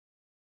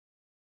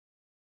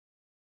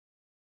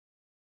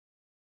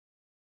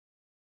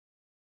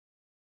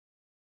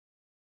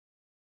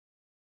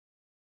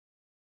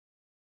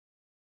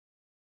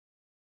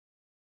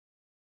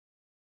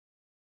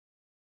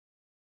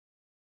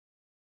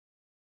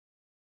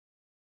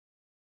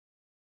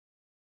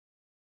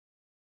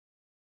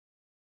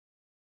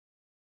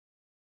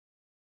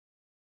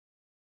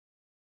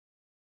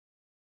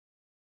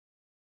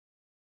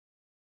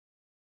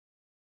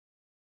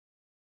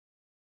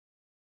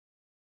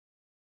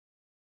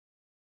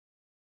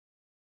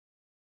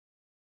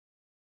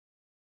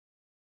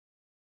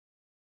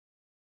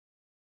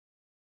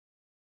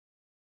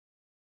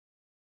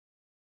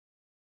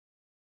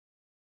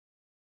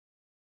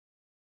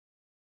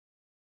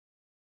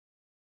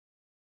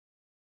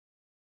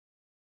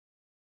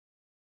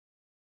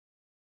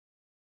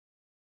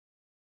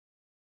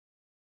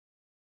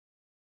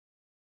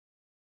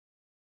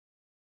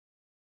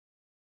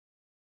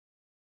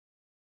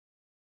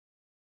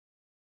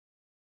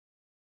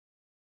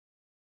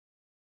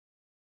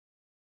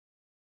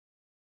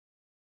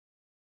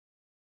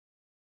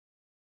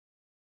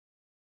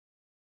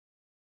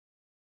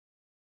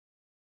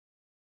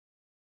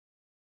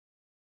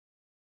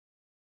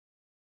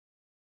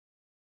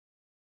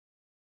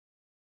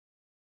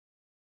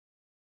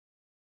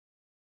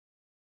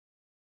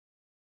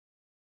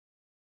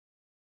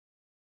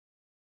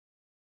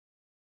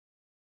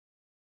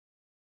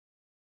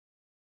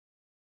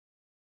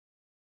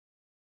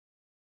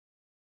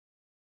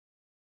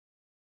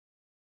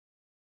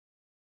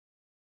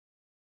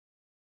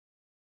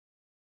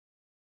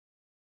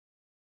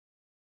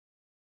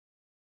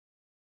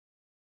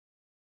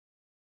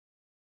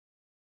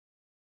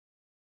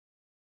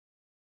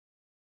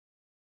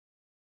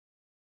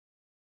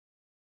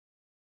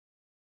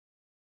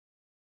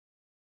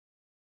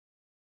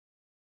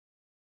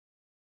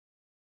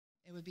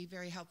It would be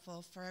very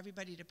helpful for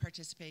everybody to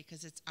participate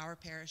because it's our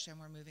parish and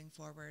we're moving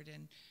forward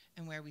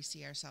and where we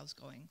see ourselves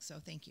going. So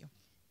thank you.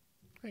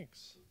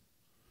 Thanks.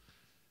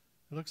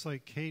 It looks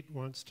like Kate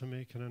wants to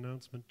make an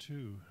announcement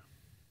too.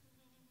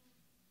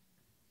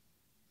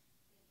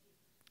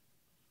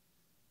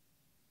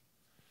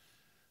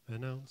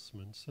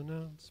 Announcements,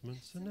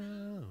 announcements,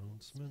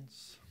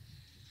 announcements.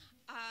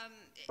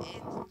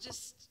 It's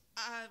just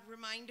a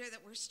reminder that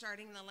we're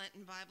starting the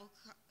Lenten Bible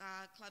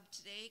Club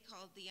today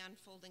called The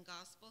Unfolding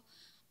Gospel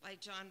by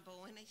John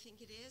Bowen, I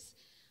think it is.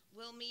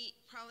 We'll meet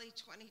probably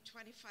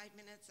 20-25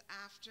 minutes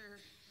after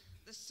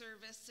the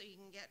service so you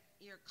can get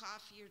your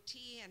coffee or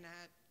tea and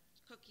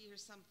a cookie or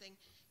something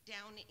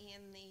down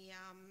in the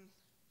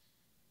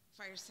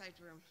fireside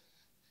room.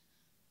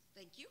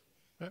 Thank you.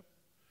 Yep.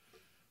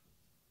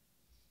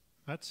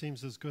 That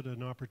seems as good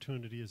an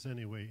opportunity as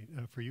any way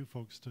for you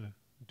folks to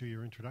do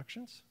your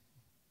introductions.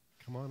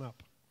 Come on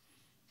up.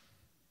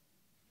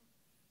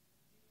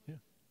 Yeah.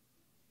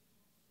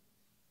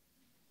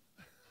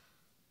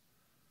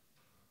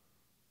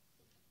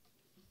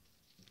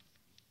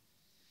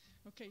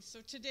 Okay, so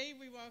today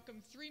we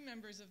welcome 3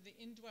 members of the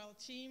Indwell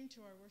team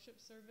to our worship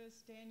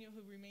service. Daniel,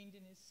 who remained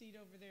in his seat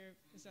over there,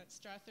 is at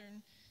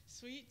Strathern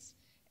Suites.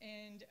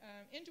 And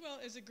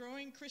Indwell is a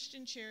growing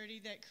Christian charity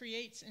that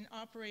creates and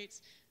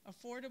operates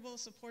affordable,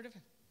 supportive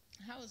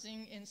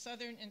housing in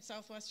southern and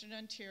southwestern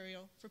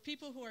Ontario for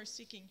people who are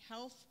seeking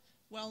health,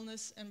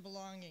 wellness, and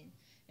belonging.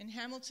 In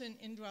Hamilton,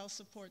 Indwell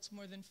supports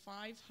more than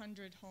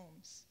 500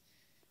 homes.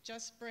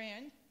 Jess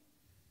Brand,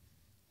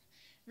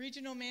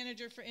 Regional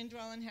Manager for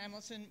Indwell in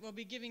Hamilton, will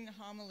be giving the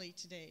homily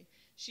today.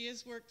 She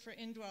has worked for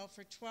Indwell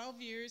for 12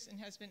 years and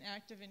has been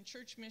active in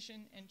church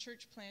mission and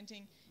church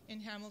planting in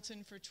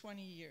Hamilton for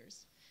 20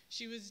 years.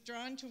 She was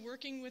drawn to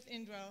working with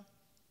Indwell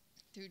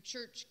through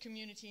church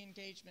community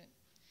engagement.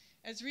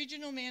 As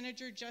Regional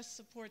Manager, Jess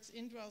supports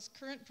Indwell's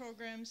current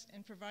programs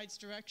and provides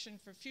direction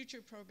for future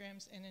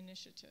programs and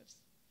initiatives.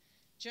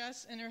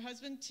 Jess and her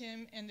husband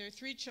Tim and their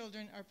 3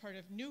 children are part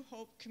of New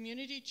Hope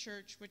Community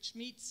Church, which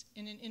meets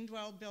in an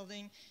Indwell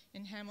building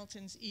in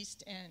Hamilton's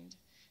East End.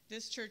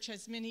 This church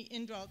has many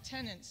Indwell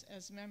tenants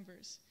as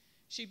members.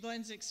 She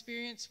blends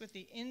experience with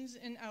the ins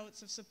and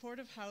outs of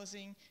supportive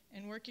housing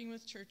and working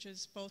with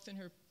churches both in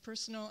her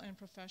personal and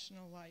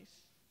professional life.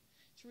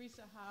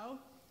 Teresa Howe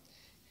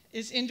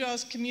is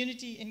Indwell's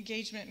Community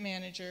Engagement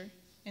Manager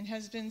and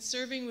has been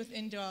serving with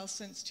Indwell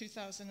since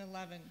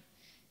 2011.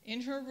 In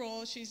her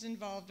role, she's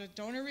involved with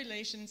donor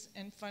relations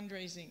and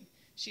fundraising.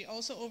 She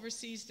also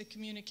oversees the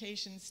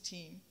communications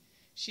team.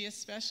 She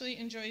especially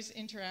enjoys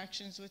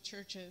interactions with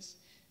churches.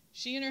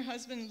 She and her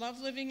husband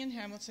love living in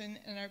Hamilton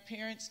and are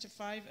parents to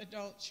 5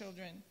 adult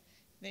children.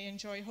 They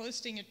enjoy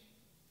hosting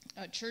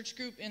a church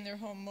group in their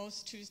home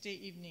most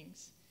Tuesday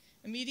evenings.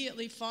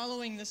 Immediately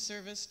following the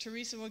service,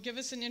 Teresa will give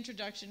us an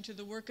introduction to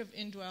the work of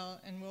Indwell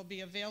and will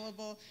be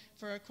available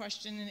for a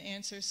question and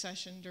answer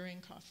session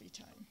during coffee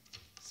time.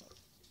 So,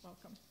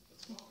 welcome.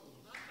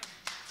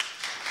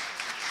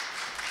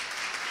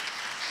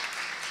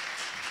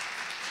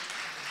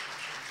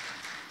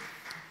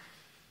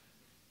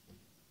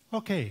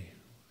 Okay,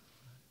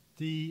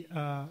 the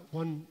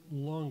one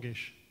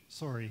longish,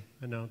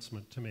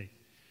 announcement to make.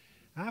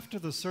 After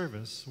the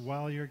service,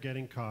 while you're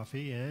getting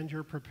coffee and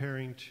you're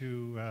preparing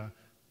to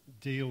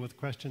deal with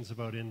questions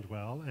about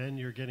Indwell and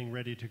you're getting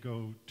ready to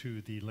go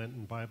to the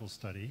Lenten Bible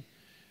study,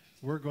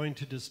 we're going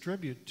to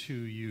distribute to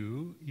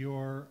you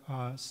your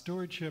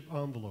stewardship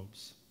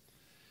envelopes.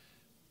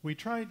 We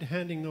tried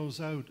handing those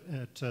out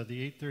at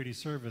the 8:30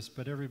 service,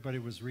 but everybody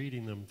was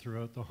reading them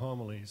throughout the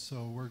homily,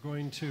 so we're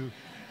going to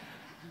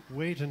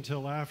wait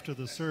until after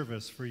the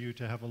service for you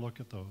to have a look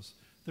at those.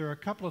 There are a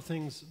couple of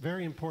things,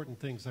 very important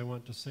things I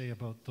want to say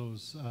about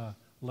those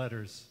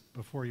letters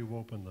before you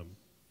open them.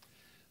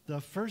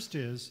 The first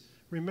is,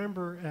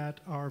 remember at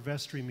our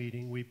vestry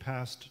meeting we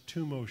passed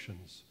 2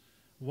 motions.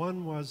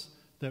 One was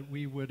that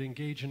we would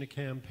engage in a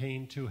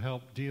campaign to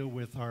help deal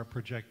with our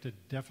projected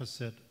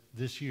deficit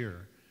this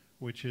year,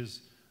 which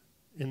is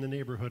in the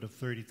neighborhood of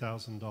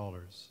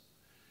 $30,000.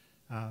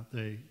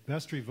 The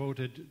vestry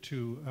voted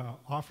to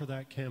offer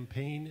that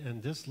campaign,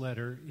 and this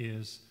letter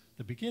is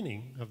the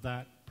beginning of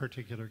that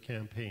particular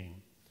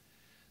campaign.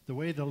 The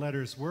way the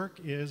letters work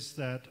is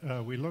that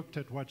we looked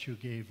at what you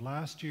gave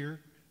last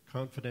year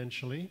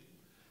confidentially,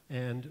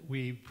 and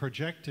we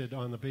projected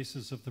on the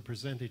basis of the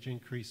percentage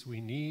increase we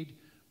need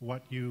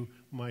what you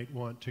might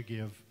want to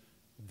give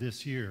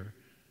this year.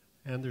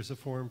 And there's a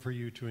form for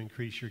you to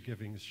increase your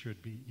givings should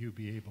you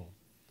be able.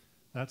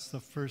 That's the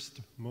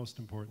first most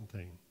important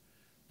thing.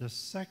 The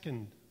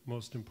second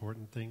most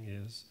important thing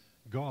is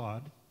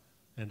God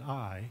and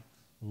I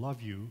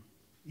love you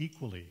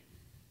equally.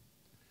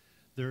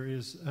 There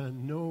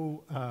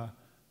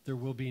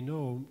will be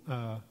no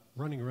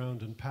running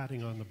around and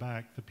patting on the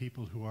back the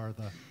people who are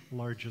the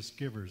largest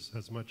givers,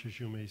 as much as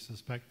you may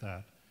suspect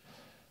that.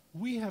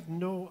 We have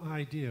no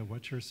idea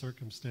what your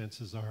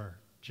circumstances are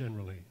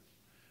generally.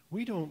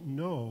 We don't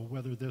know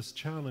whether this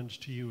challenge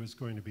to you is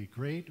going to be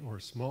great or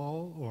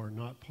small or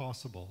not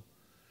possible.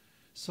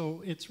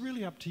 So it's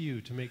really up to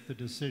you to make the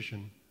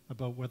decision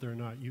about whether or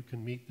not you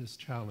can meet this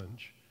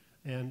challenge.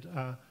 And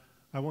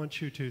I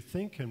want you to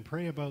think and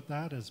pray about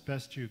that as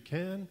best you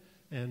can,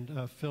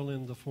 and fill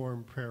in the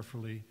form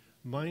prayerfully,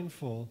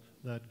 mindful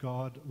that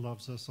God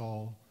loves us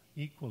all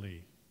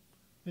equally.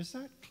 Is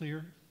that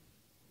clear?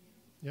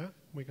 Yeah,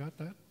 we got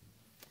that?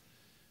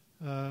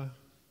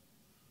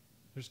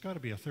 There's got to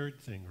be a third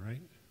thing,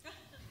 right?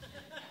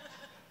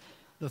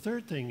 The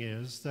third thing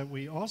is that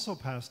we also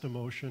passed a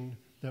motion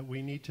that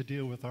we need to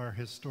deal with our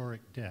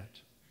historic debt.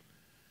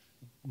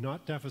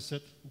 Not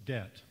deficit,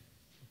 debt.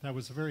 That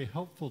was a very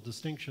helpful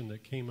distinction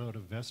that came out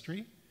of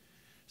vestry.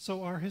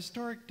 So our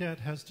historic debt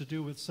has to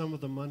do with some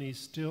of the money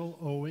still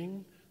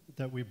owing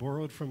that we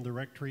borrowed from the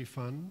rectory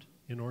fund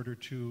in order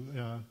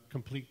to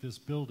complete this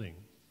building.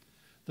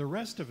 The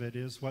rest of it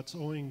is what's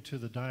owing to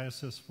the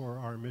diocese for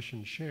our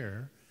mission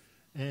share,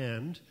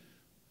 and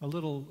a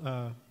little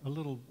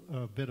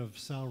bit of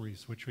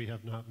salaries which we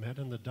have not met,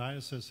 and the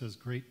diocese has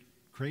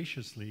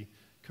graciously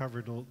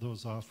covered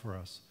those off for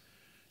us.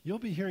 You'll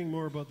be hearing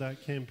more about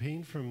that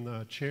campaign from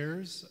the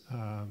chairs,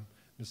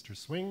 Mr.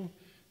 Swing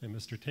and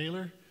Mr.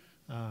 Taylor,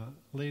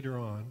 later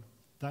on.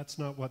 That's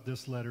not what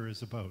this letter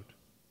is about.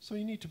 So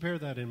you need to bear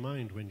that in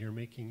mind when you're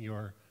making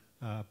your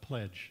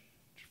pledge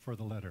for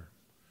the letter.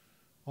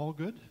 All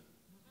good?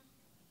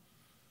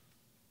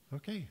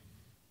 Okay.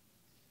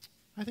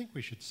 I think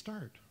we should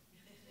start.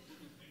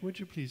 Would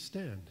you please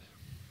stand?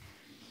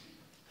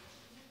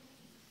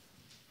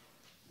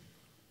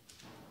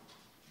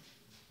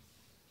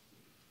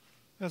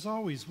 As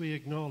always, we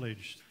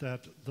acknowledge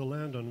that the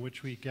land on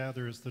which we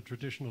gather is the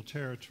traditional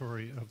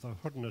territory of the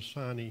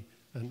Haudenosaunee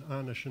and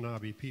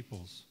Anishinaabe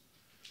peoples.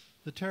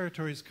 The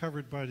territory is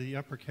covered by the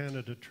Upper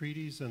Canada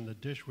Treaties and the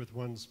Dish with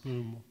One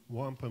Spoon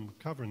Wampum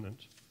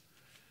Covenant.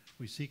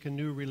 We seek a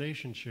new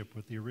relationship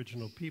with the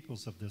original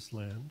peoples of this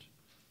land,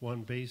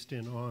 one based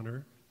in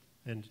honor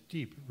and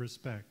deep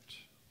respect.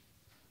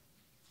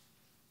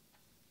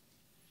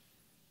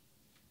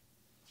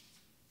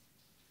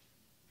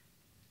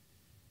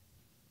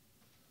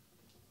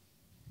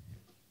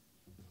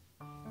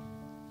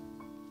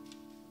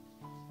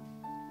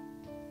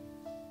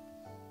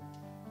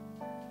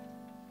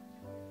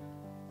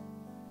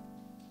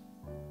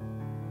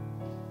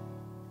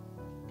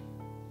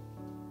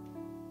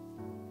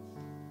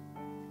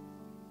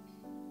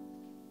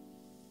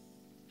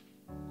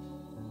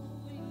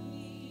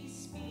 Holy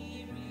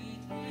Spirit,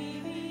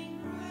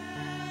 living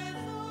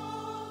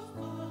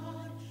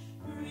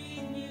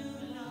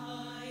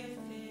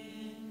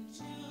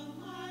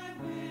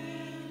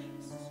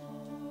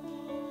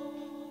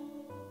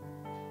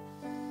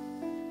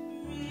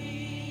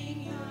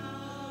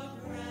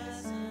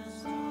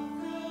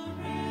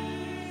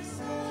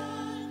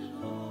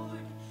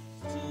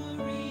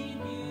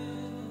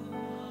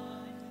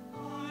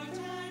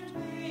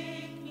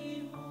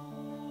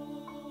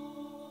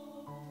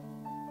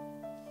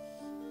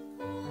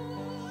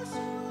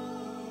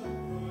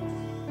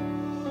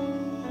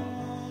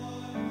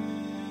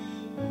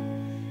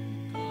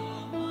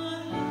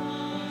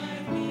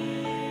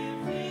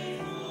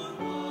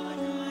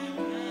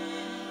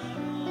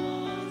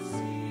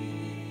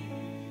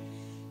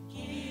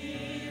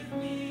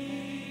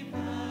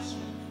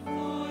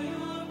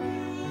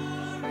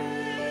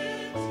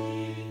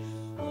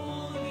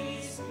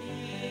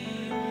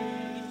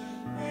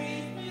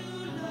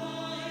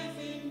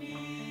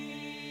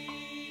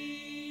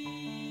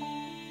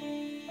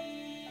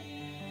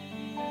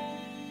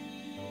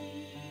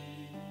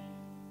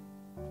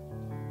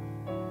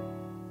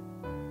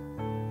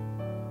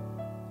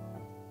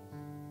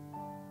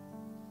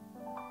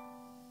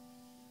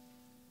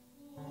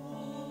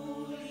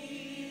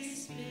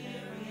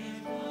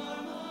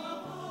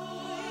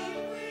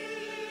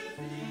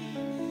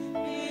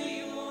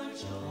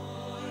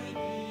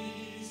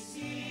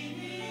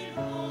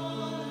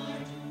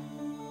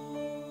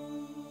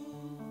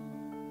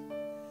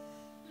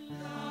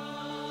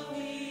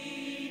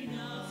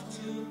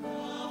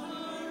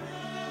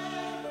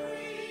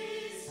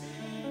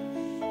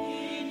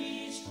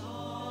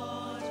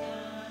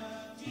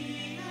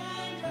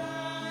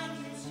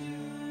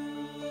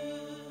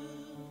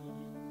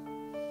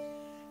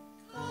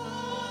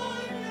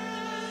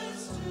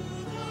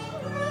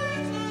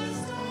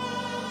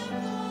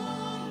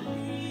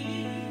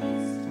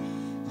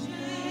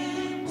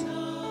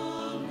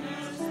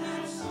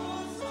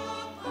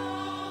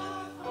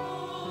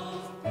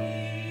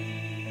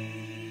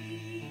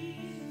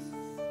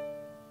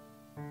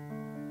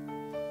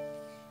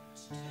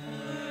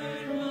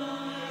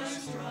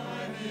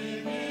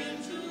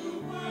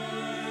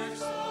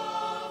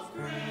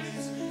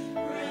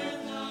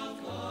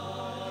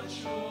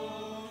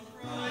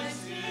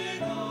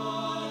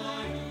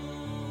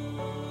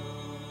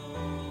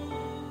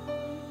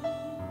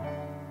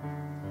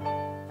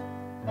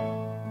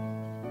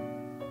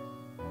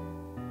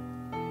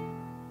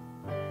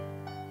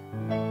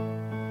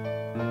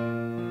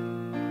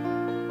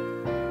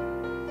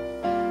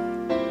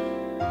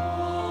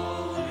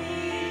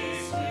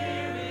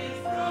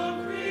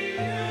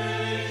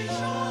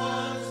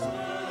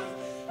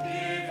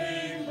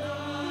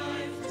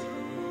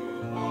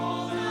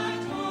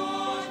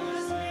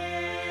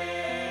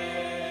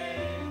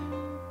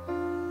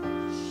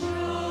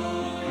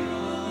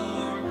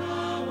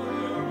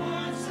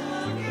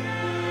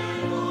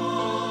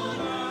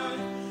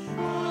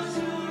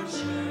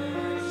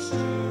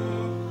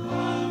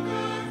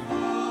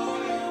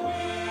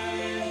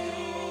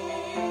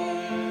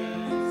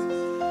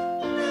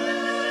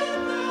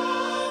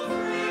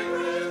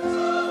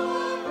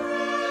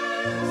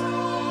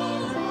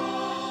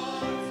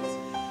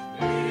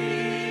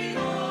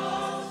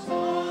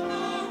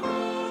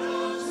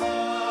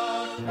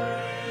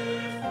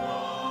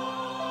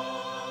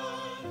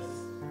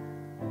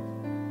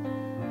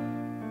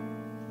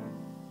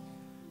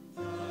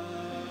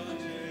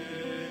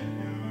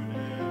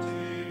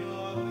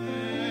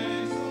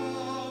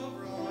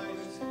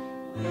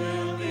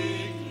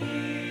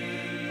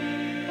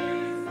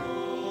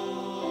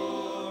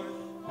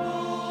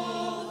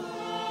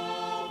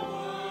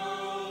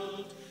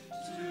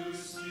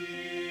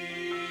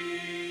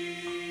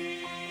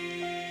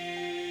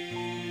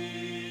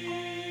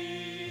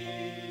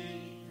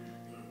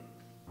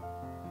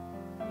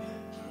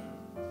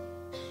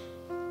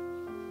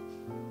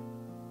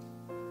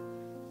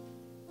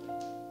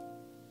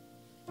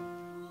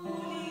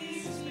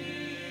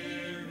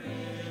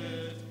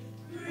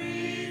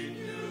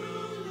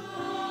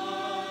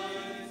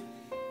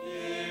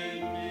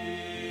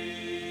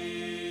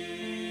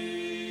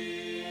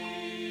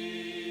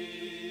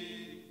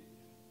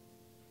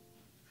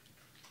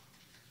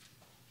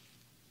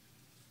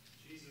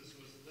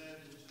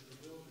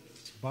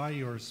by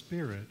your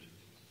Spirit,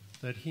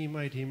 that he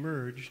might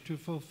emerge to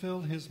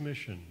fulfill his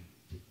mission.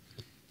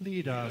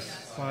 Lead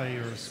us by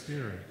your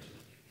Spirit.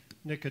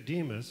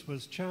 Nicodemus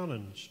was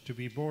challenged to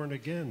be born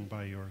again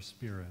by your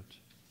Spirit.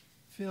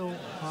 Fill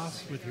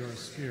us with your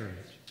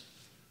Spirit.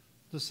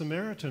 The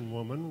Samaritan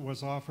woman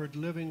was offered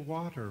living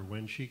water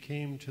when she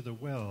came to the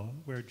well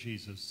where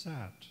Jesus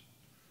sat.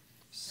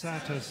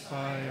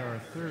 Satisfy our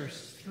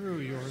thirst through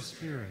your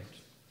Spirit.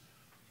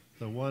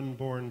 The one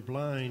born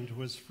blind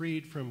was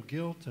freed from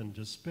guilt and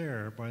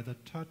despair by the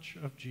touch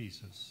of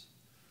Jesus.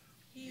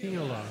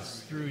 Heal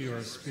us through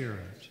your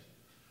Spirit.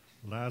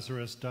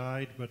 Lazarus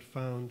died but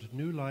found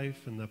new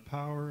life in the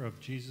power of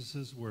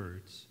Jesus'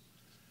 words.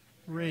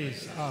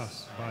 Raise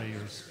us by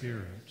your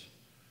Spirit.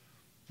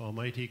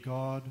 Almighty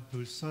God,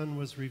 whose Son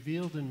was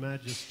revealed in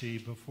majesty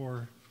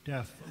before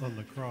death on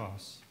the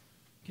cross,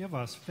 give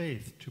us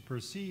faith to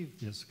perceive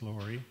this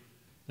glory,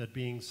 that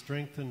being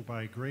strengthened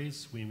by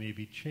grace we may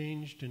be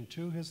changed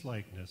into his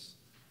likeness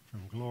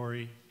from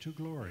glory to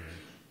glory,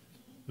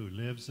 who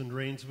lives and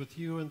reigns with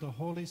you in the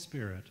Holy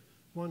Spirit,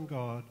 one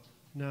God,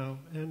 now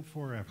and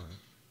forever.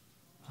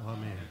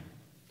 Amen.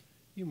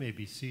 You may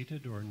be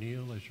seated or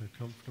kneel as you're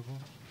comfortable.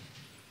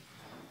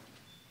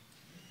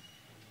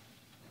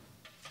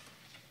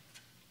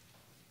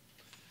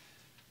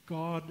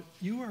 God,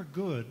 you are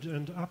good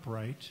and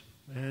upright,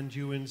 and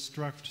you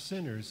instruct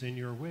sinners in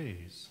your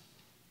ways.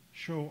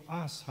 Show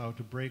us how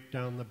to break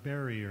down the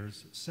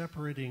barriers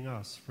separating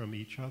us from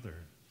each other.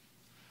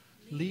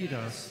 Lead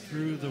us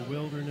through the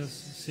wilderness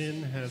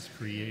sin has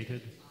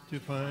created to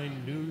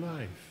find new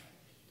life.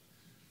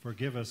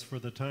 Forgive us for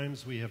the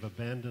times we have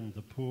abandoned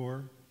the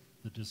poor,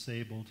 the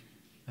disabled,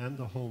 and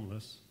the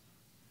homeless.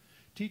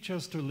 Teach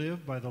us to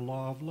live by the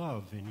law of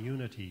love in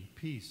unity,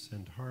 peace,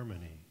 and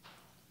harmony.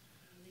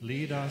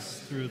 Lead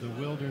us through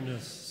the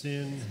wilderness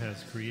sin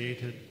has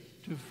created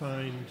to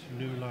find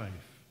new life.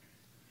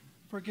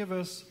 Forgive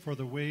us for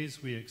the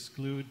ways we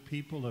exclude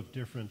people of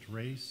different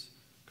race,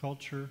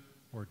 culture,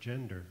 or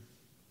gender.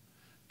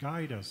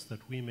 Guide us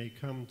that we may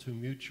come to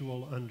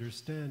mutual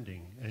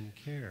understanding and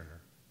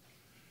care.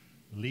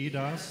 Lead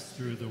us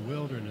through the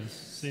wilderness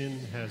sin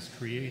has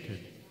created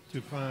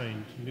to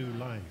find new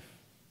life.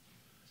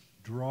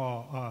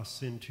 Draw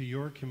us into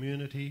your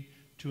community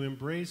to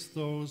embrace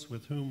those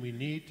with whom we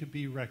need to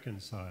be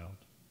reconciled.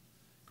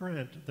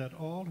 Grant that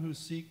all who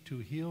seek to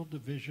heal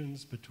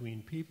divisions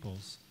between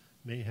peoples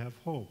may have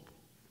hope.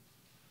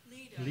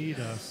 Lead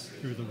us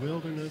through the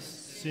wilderness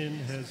sin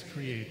has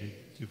created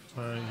to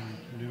find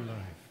new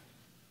life.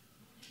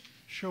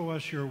 Show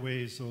us your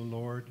ways, O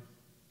Lord.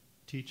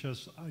 Teach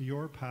us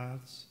your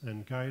paths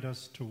and guide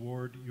us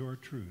toward your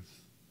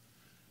truth.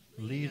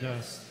 Lead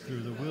us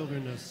through the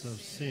wilderness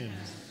of sin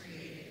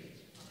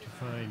to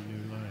find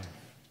new life.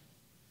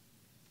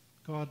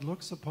 God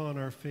looks upon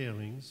our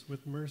failings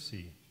with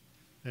mercy,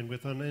 and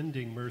with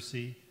unending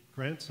mercy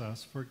grants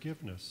us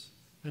forgiveness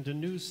and a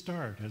new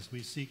start as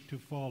we seek to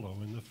follow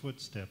in the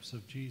footsteps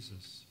of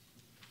Jesus.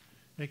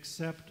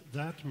 Accept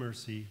that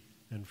mercy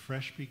and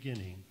fresh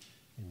beginning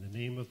in the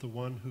name of the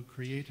one who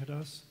created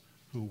us,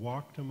 who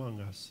walked among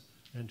us,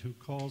 and who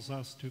calls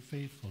us to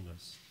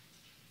faithfulness.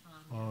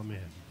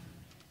 Amen.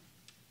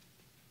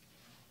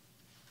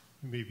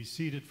 You may be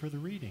seated for the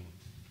reading.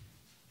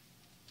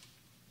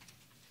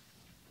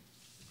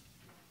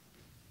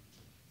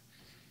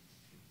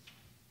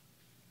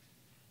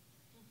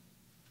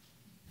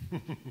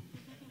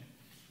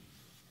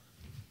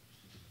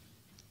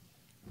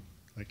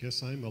 I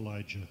guess I'm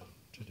Elijah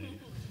today.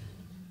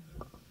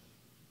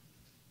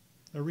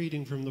 A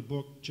reading from the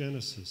book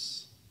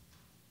Genesis.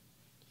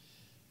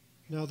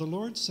 Now the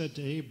Lord said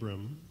to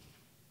Abram,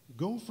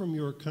 "Go from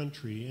your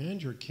country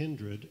and your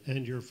kindred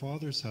and your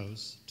father's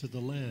house to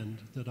the land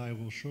that I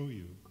will show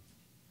you.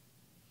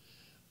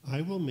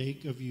 I will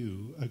make of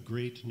you a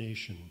great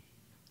nation,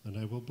 and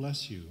I will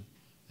bless you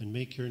and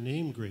make your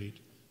name great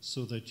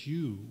so that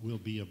you will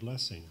be a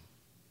blessing.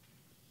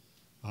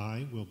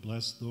 I will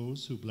bless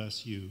those who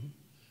bless you,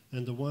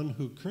 and the one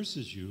who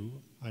curses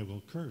you I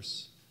will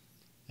curse,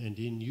 and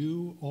in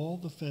you all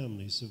the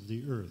families of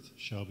the earth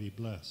shall be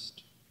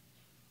blessed."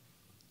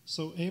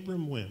 So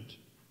Abram went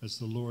as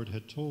the Lord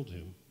had told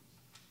him,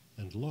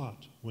 and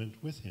Lot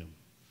went with him.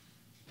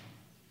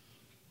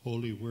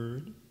 Holy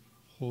word,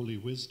 holy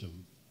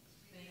wisdom,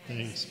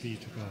 thanks be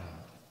to God.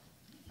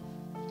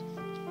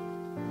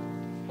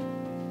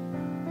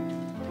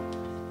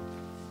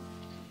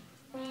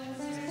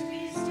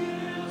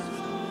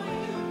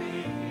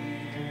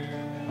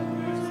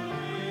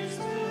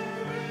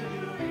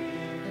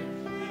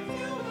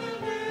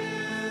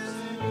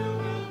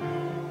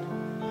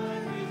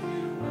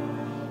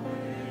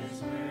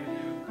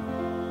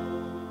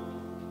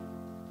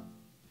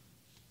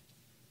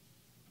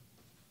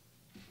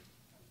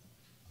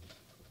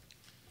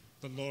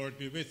 The Lord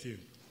be with you.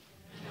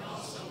 And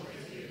also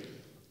with you.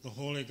 The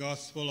Holy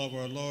Gospel of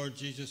our Lord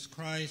Jesus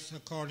Christ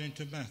according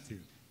to Matthew.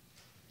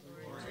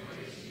 Glory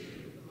to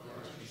you,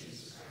 Lord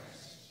Jesus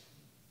Christ.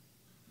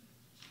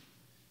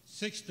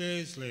 6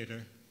 days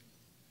later,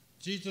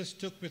 Jesus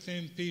took with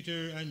him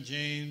Peter and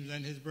James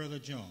and his brother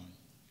John,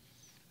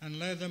 and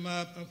led them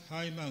up a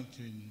high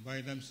mountain by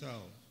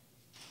themselves.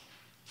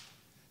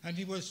 And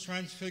he was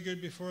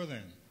transfigured before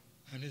them,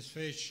 and his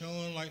face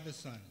shone like the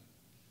sun,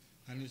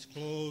 and his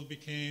clothes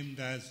became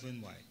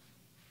dazzling white.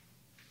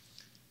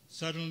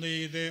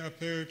 Suddenly there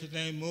appeared to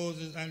them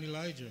Moses and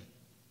Elijah,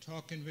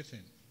 talking with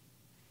him.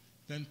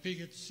 Then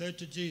Peter said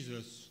to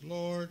Jesus,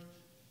 "Lord,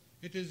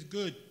 it is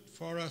good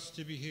for us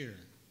to be here.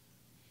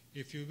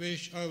 If you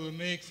wish, I will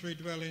make 3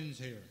 dwellings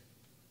here,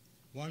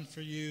 one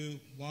for you,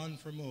 one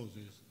for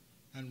Moses,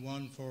 and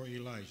one for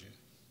Elijah."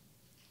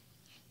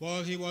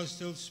 While he was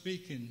still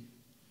speaking,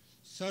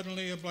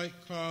 suddenly a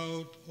bright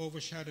cloud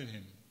overshadowed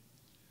him,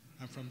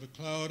 and from the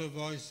cloud a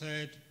voice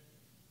said,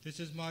 "This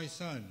is my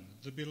Son,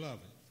 the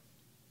beloved.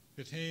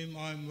 With him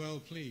I am well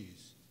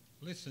pleased.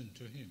 Listen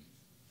to him."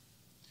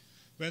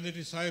 When the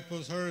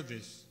disciples heard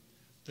this,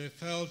 they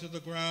fell to the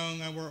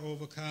ground and were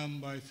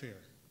overcome by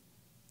fear.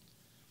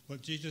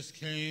 But Jesus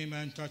came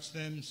and touched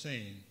them,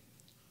 saying,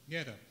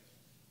 "Get up,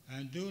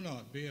 and do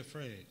not be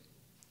afraid."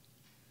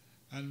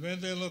 And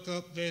when they looked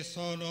up, they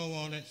saw no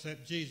one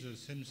except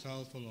Jesus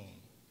himself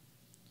alone.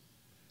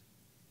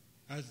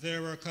 As they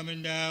were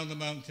coming down the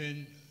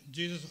mountain,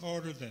 Jesus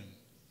ordered them,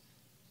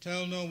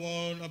 "Tell no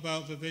one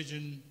about the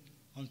vision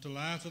until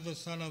after the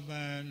Son of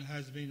Man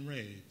has been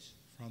raised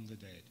from the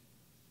dead."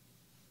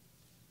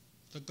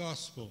 The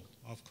Gospel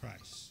of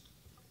Christ.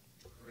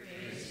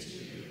 Praise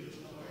to you,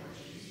 Lord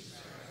Jesus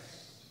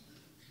Christ.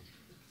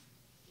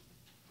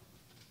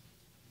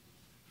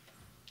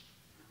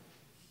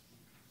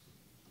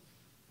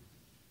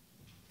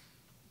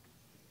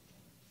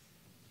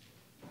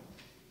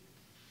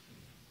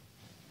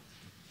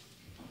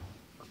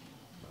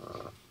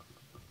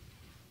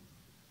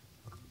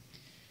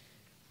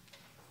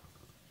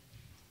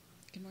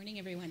 Good morning,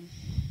 everyone.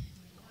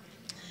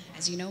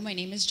 As you know, my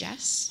name is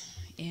Jess,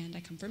 and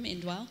I come from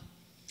Indwell.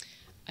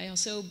 I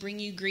also bring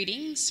you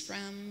greetings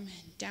from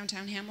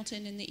downtown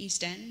Hamilton in the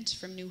East End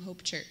from New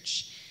Hope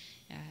Church.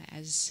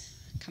 As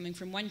coming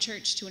from one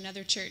church to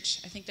another church,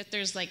 I think that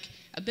there's like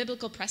a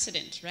biblical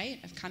precedent,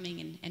 right, of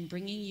coming and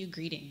bringing you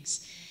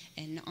greetings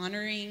and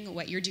honoring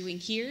what you're doing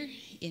here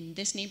in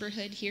this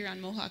neighborhood here on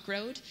Mohawk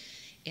Road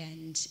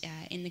and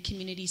in the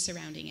community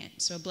surrounding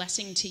it. So a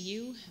blessing to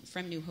you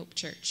from New Hope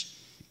Church.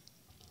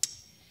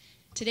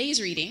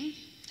 Today's reading,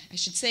 I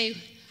should say,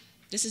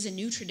 this is a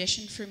new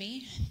tradition for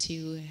me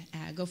to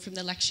go from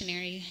the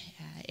lectionary.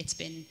 It's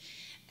been,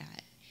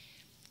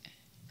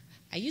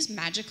 I use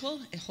magical,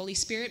 Holy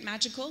Spirit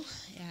magical.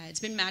 It's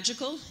been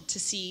magical to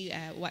see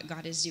what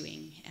God is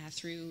doing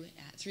through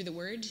the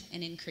Word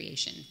and in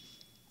creation.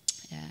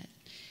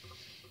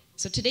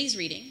 So today's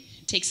reading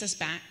takes us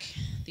back,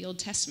 the Old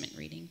Testament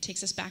reading,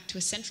 takes us back to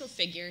a central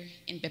figure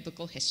in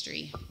biblical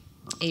history,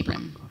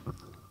 Abram.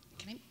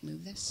 Can I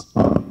move this?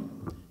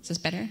 Is this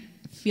better?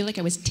 I feel like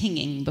I was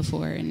tinging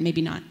before and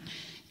maybe not,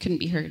 couldn't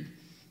be heard.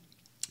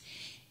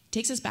 It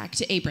takes us back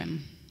to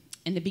Abram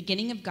and the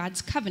beginning of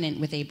God's covenant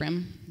with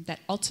Abram that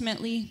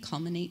ultimately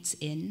culminates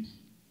in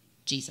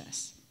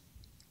Jesus.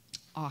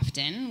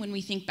 Often, when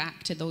we think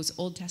back to those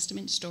Old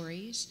Testament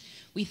stories,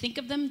 we think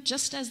of them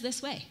just as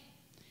this way,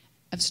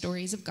 of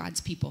stories of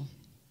God's people.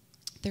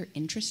 They're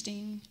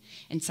interesting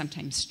and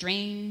sometimes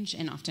strange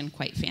and often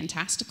quite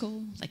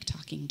fantastical, like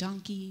talking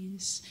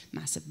donkeys,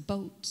 massive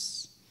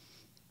boats.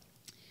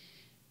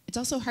 It's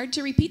also hard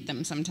to repeat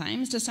them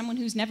sometimes to someone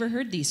who's never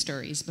heard these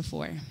stories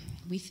before.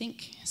 We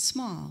think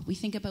small. We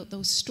think about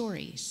those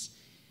stories.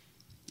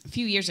 A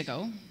few years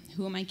ago,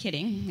 who am I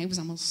kidding? It was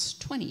almost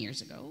 20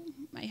 years ago.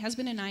 My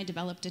husband and I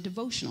developed a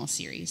devotional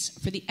series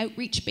for the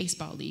Outreach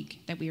Baseball League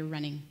that we were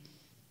running.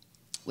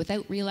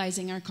 Without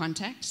realizing our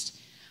context,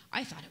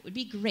 I thought it would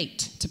be great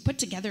to put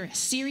together a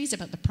series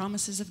about the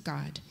promises of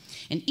God.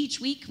 And each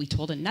week we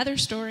told another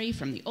story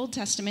from the Old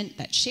Testament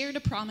that shared a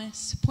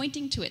promise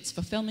pointing to its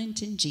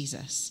fulfillment in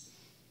Jesus.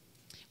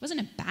 It wasn't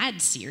a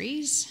bad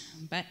series,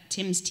 but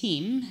Tim's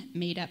team,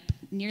 made up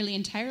nearly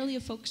entirely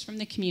of folks from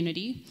the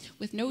community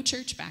with no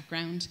church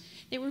background,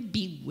 they were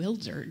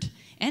bewildered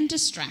and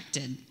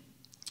distracted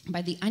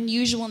by the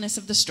unusualness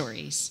of the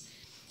stories.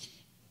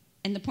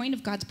 And the point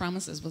of God's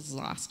promises was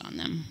lost on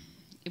them.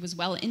 It was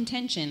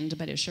well-intentioned,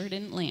 but it sure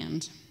didn't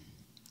land.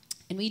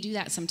 And we do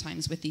that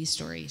sometimes with these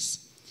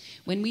stories.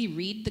 When we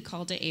read the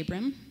call to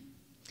Abram,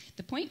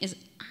 the point is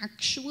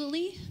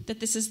actually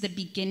that this is the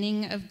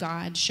beginning of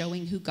God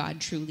showing who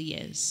God truly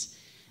is.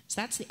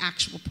 So that's the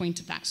actual point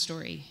of that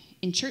story.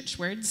 In church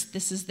words,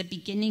 this is the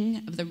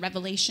beginning of the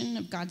revelation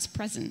of God's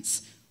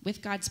presence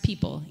with God's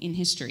people in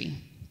history.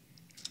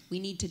 We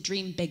need to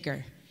dream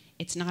bigger.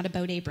 It's not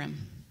about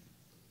Abram.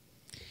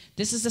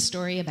 This is a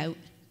story about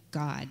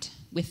God,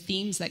 with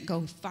themes that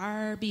go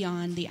far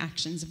beyond the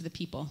actions of the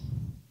people.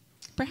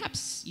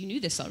 Perhaps you knew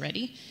this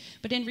already,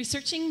 but in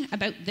researching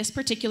about this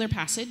particular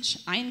passage,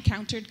 I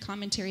encountered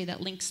commentary that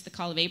links the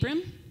call of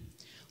Abram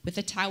with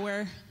the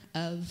Tower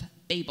of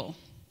Babel,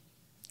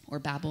 or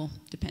Babel,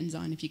 depends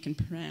on if you can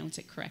pronounce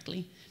it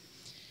correctly.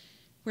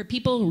 where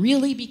people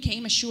really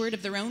became assured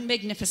of their own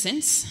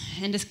magnificence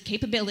and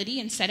capability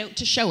and set out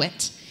to show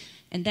it.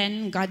 And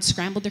then God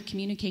scrambled their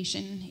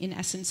communication, in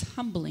essence,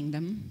 humbling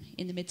them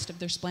in the midst of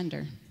their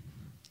splendor.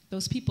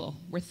 Those people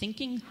were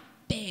thinking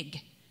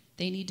big.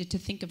 They needed to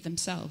think of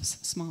themselves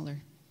smaller.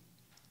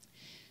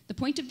 The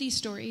point of these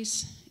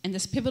stories, and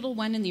this pivotal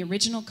one in the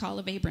original call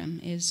of Abram,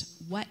 is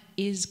what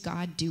is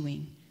God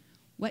doing?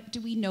 What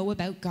do we know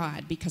about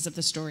God because of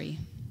the story?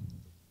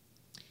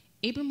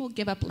 Abram will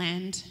give up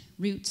land,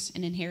 roots,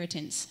 and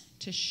inheritance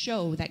to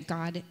show that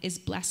God is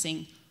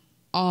blessing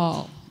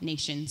all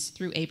nations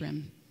through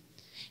Abram.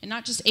 And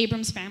not just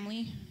Abram's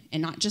family,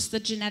 and not just the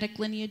genetic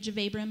lineage of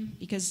Abram,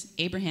 because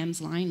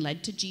Abraham's line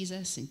led to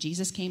Jesus, and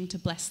Jesus came to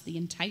bless the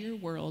entire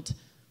world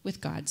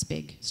with God's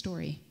big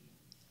story.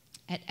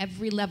 At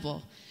every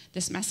level,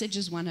 this message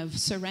is one of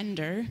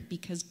surrender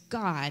because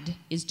God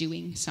is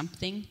doing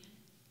something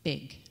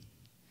big.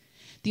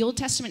 The Old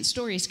Testament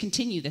stories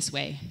continue this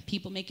way.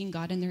 People making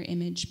God in their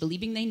image,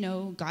 believing they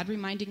know, God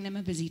reminding them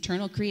of his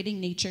eternal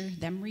creating nature,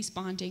 them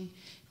responding,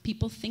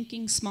 people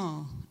thinking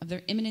small of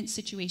their imminent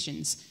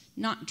situations,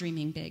 not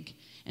dreaming big,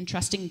 and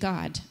trusting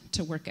God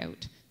to work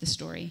out the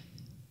story.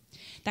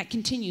 That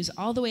continues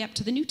all the way up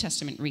to the New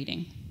Testament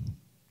reading,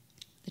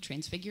 the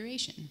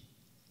Transfiguration.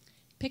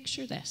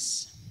 Picture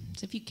this.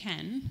 So if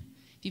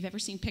you've ever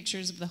seen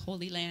pictures of the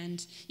Holy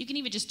Land, you can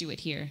even just do it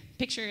here.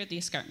 Picture the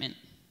escarpment.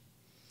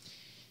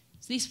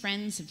 So these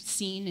friends have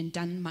seen and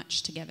done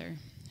much together.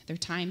 Their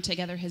time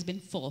together has been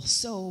full,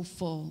 so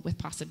full with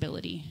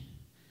possibility.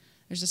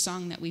 There's a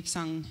song that we've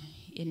sung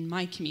in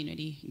my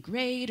community.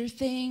 Greater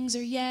things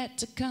are yet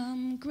to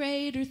come.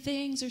 Greater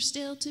things are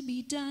still to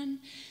be done.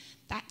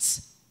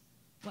 That's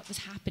what was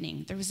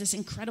happening. There was this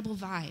incredible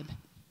vibe.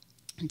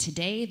 And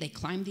today they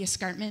climb the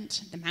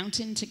escarpment, the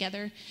mountain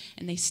together,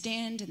 and they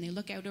stand and they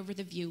look out over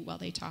the view while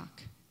they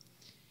talk.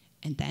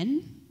 And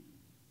then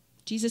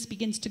Jesus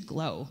begins to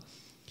glow.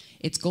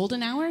 It's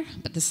golden hour,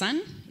 but the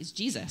sun is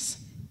Jesus.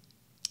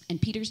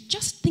 And Peter's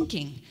just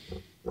thinking,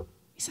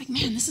 he's like,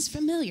 man, this is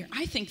familiar.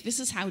 I think this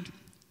is how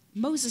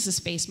Moses'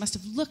 face must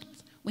have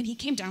looked when he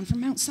came down from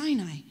Mount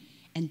Sinai.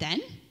 And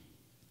then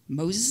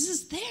Moses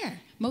is there.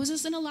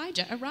 Moses and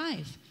Elijah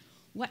arrive.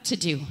 What to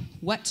do?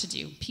 What to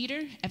do?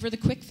 Peter, ever the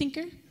quick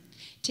thinker,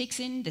 takes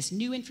in this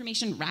new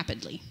information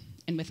rapidly.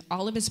 And with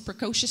all of his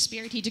precocious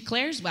spirit, he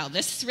declares, well,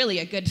 this is really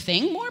a good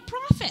thing. More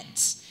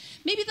prophets.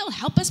 Maybe they'll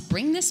help us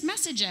bring this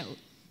message out.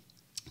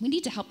 We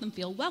need to help them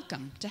feel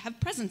welcome, to have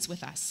presence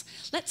with us.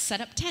 Let's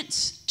set up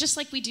tents, just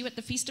like we do at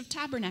the Feast of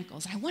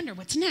Tabernacles. I wonder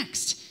what's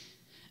next.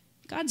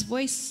 God's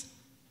voice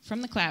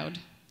from the cloud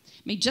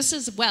may just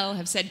as well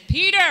have said,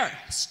 Peter,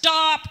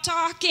 stop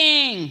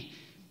talking.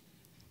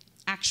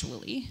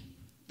 Actually,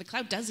 the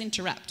cloud does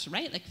interrupt,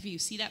 right? Like if you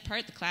see that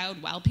part, the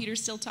cloud, while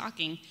Peter's still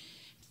talking,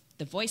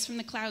 the voice from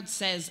the cloud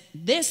says,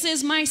 this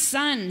is my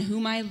son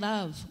whom I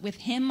love. With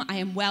him I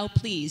am well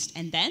pleased.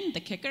 And then the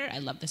kicker, I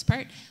love this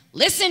part,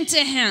 listen to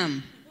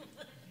him.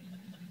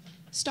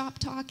 Stop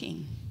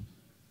talking.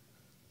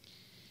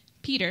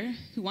 Peter,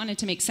 who wanted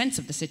to make sense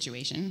of the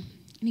situation,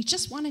 and he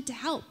just wanted to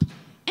help,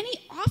 and he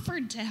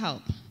offered to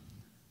help.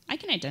 I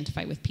can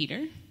identify with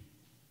Peter.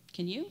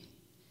 Can you?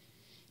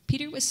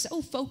 Peter was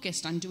so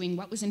focused on doing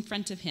what was in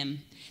front of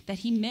him that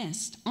he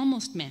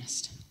almost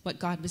missed what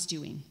God was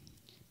doing.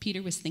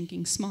 Peter was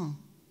thinking small.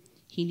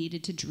 He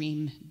needed to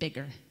dream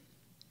bigger.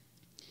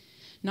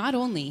 Not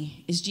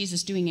only is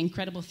Jesus doing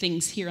incredible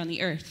things here on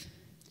the earth,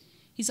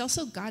 he's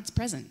also God's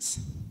presence,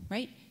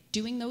 right?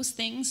 Doing those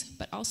things,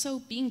 but also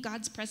being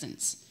God's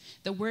presence.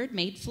 The Word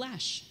made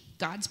flesh,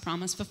 God's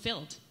promise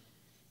fulfilled.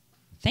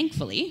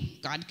 Thankfully,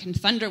 God can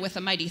thunder with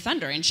a mighty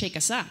thunder and shake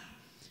us up.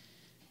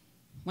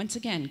 Once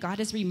again, God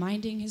is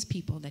reminding his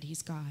people that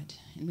he's God,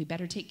 and we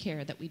better take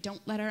care that we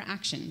don't let our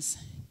actions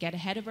get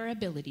ahead of our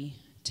ability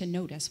to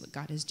notice what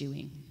God is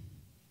doing.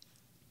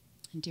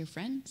 And dear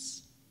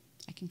friends,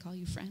 I can call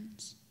you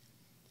friends.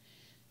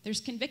 There's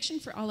conviction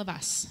for all of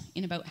us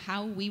in about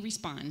how we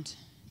respond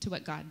to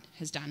what God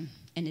has done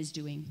and is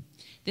doing.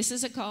 This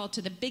is a call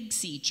to the Big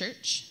C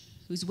Church,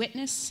 whose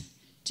witness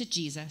to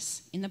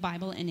Jesus in the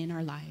Bible and in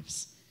our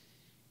lives.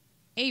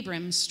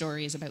 Abram's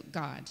story is about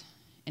God,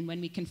 and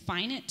when we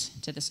confine it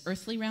to this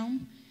earthly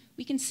realm,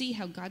 we can see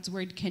how God's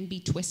word can be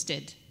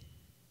twisted,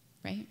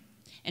 right?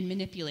 And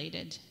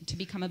manipulated to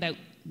become about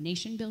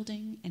nation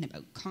building and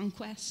about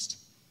conquest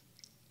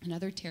and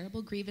other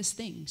terrible, grievous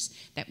things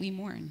that we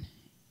mourn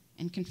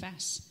and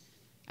confess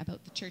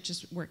about the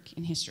church's work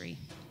in history.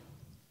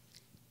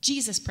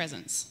 Jesus'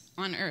 presence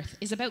on earth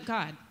is about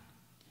God.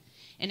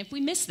 And if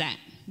we miss that,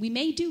 we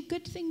may do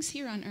good things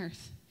here on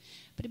earth,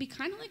 but it'd be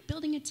kind of like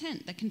building a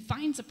tent that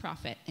confines a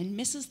prophet and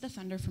misses the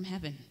thunder from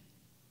heaven.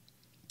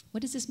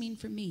 What does this mean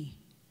for me,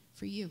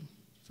 for you,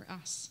 for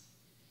us?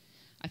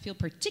 I feel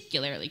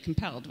particularly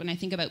compelled when I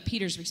think about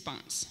Peter's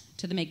response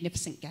to the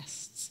magnificent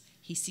guests.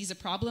 He sees a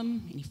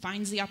problem and he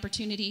finds the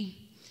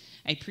opportunity.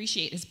 I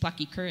appreciate his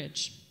plucky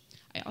courage.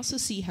 I also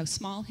see how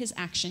small his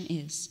action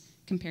is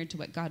compared to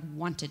what God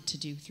wanted to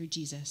do through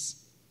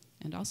Jesus,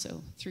 and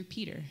also through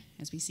Peter,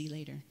 as we see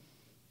later.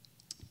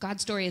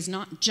 God's story is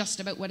not just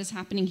about what is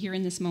happening here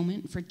in this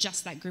moment for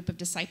just that group of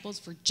disciples,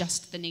 for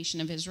just the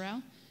nation of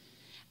Israel.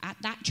 At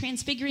that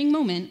transfiguring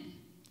moment,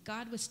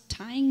 God was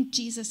tying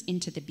Jesus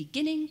into the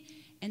beginning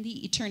and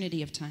the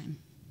eternity of time.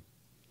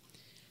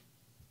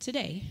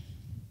 Today,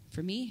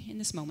 for me, in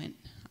this moment,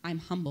 I'm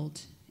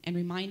humbled and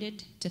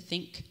reminded to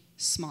think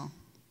small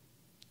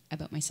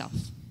about myself.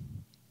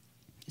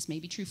 This may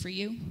be true for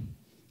you.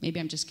 Maybe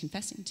I'm just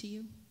confessing to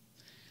you.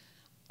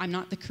 I'm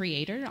not the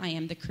creator, I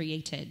am the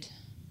created.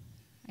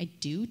 I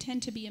do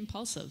tend to be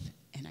impulsive,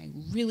 and I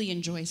really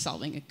enjoy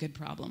solving a good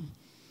problem.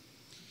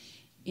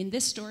 In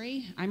this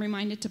story, I'm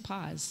reminded to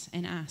pause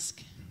and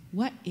ask,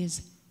 what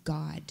is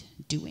God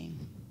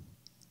doing?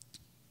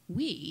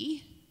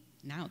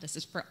 Now this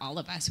is for all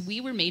of us,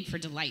 we were made for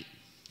delight.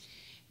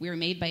 We were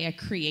made by a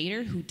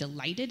creator who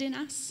delighted in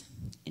us,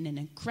 in an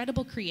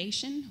incredible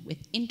creation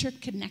with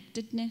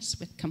interconnectedness,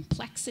 with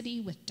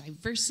complexity, with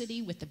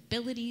diversity, with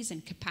abilities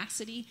and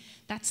capacity.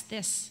 That's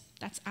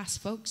us,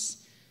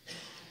 folks.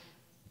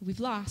 We've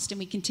lost and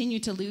we continue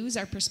to lose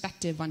our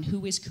perspective on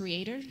who is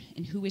creator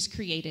and who is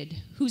created,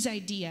 whose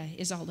idea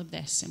is all of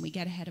this, and we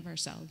get ahead of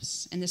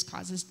ourselves. And this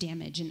causes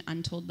damage and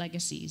untold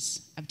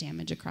legacies of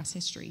damage across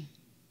history.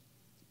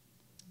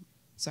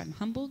 So I'm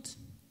humbled,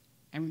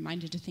 I'm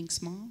reminded to think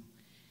small,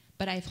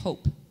 but I have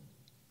hope.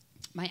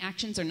 My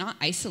actions are not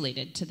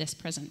isolated to this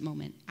present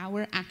moment.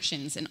 Our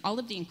actions and all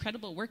of the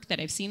incredible work that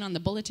I've seen on the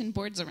bulletin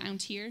boards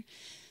around here,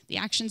 the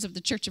actions of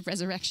the Church of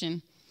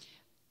Resurrection,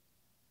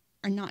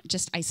 are not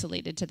just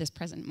isolated to this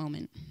present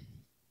moment.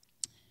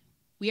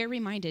 We are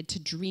reminded to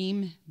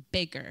dream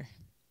bigger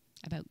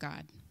about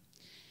God.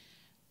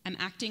 We're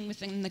acting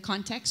within the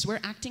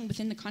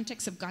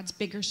context of God's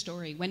bigger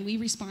story. When we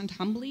respond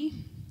humbly,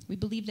 we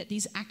believe that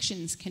these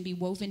actions can be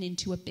woven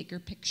into a bigger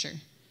picture.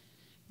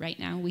 Right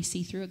now, we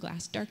see through a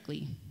glass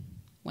darkly.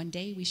 One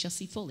day, we shall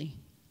see fully.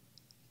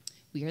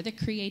 We are the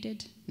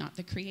created, not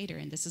the creator,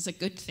 and this is a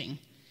good thing.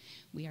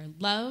 We are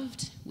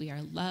loved, we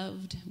are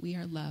loved, we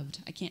are loved.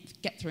 I can't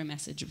get through a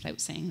message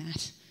without saying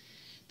that.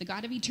 The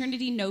God of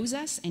eternity knows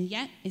us and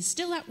yet is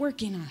still at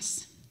work in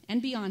us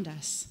and beyond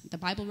us. The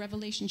Bible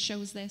revelation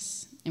shows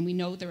this, and we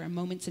know there are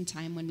moments in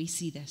time when we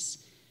see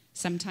this.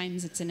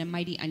 Sometimes it's in a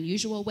mighty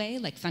unusual way,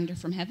 like thunder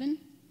from heaven,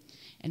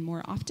 and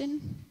more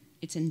often,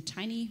 it's in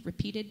tiny,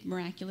 repeated,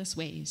 miraculous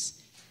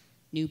ways.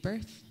 New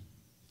birth,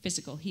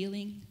 physical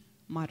healing,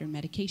 modern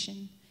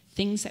medication,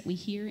 things that we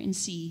hear and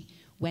see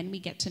when we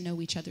get to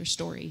know each other's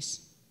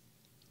stories.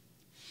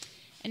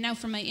 And now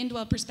from my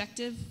Indwell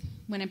perspective,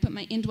 when I put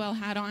my Indwell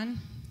hat on,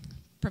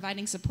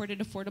 providing supported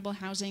affordable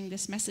housing,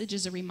 this message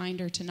is a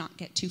reminder to not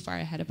get too far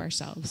ahead of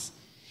ourselves.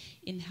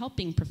 In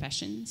helping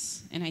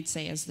professions, and I'd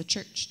say as the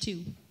church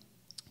too,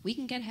 we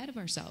can get ahead of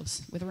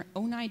ourselves with our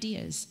own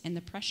ideas and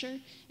the pressure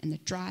and the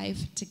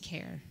drive to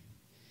care.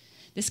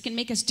 This can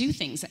make us do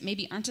things that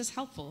maybe aren't as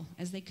helpful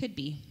as they could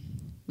be.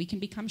 We can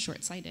become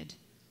short-sighted.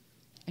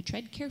 I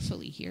tread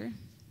carefully here.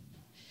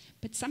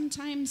 But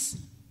sometimes,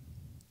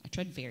 I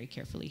tread very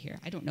carefully here.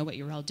 I don't know what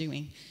you're all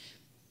doing.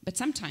 But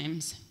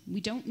sometimes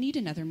we don't need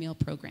another meal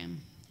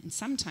program. And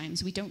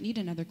sometimes we don't need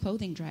another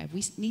clothing drive.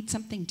 We need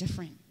something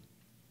different.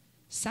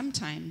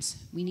 Sometimes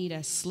we need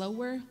a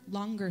slower,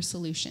 longer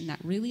solution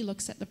that really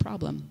looks at the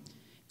problem,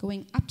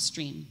 going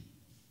upstream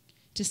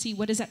to see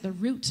what is at the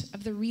root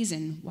of the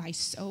reason why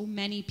so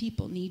many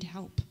people need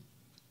help.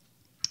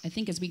 I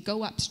think as we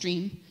go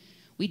upstream,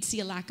 we'd see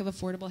a lack of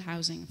affordable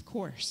housing, of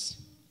course.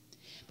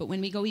 But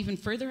when we go even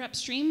further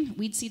upstream,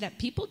 we'd see that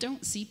people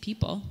don't see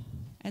people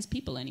as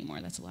people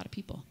anymore. That's a lot of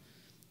people.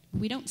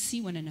 We don't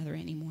see one another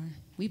anymore.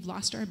 We've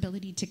lost our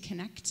ability to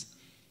connect.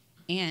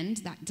 And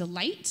that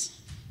delight,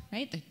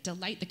 right, the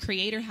delight the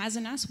Creator has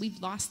in us, we've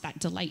lost that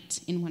delight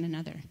in one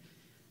another.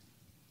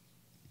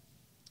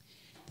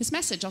 This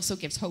message also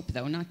gives hope,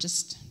 though, not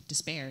just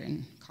despair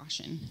and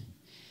caution,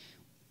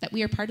 that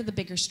we are part of the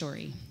bigger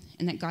story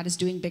and that God is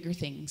doing bigger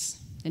things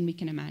than we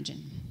can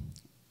imagine.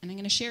 And I'm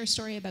going to share a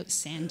story about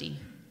Sandy.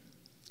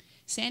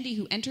 Sandy,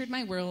 who entered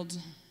my world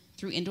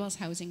through Indwell's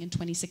housing in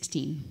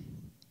 2016.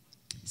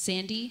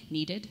 Sandy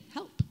needed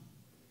help.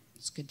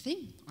 It's a good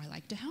thing. I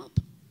like to help.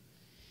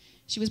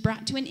 She was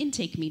brought to an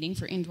intake meeting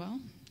for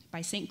Indwell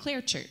by St.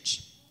 Clair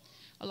Church,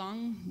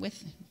 along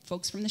with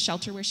folks from the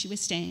shelter where she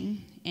was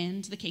staying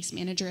and the case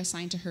manager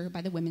assigned to her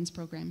by the women's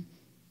program.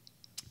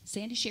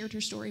 Sandy shared her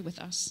story with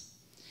us.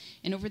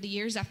 And over the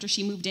years after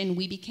she moved in,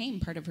 we became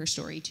part of her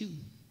story too.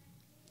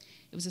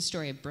 It was a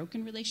story of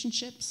broken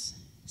relationships,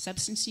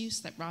 substance use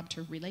that robbed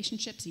her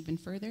relationships even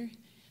further,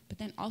 but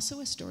then also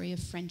a story of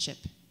friendship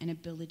and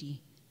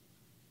ability.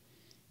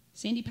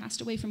 Sandy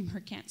passed away from her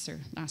cancer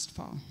last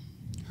fall.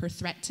 Her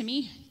threat to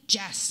me,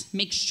 Jess,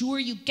 make sure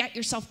you get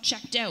yourself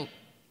checked out.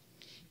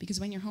 Because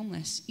when you're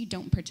homeless, you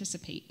don't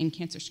participate in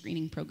cancer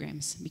screening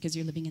programs because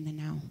you're living in the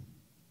now.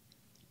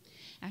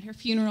 At her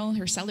funeral,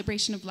 her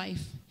celebration of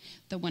life,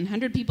 the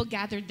 100 people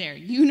gathered there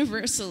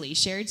universally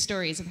shared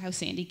stories of how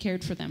Sandy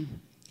cared for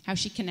them, how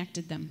she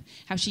connected them,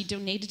 how she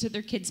donated to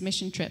their kids'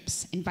 mission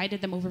trips,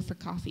 invited them over for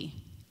coffee.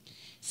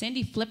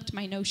 Sandy flipped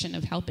my notion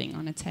of helping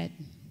on its head.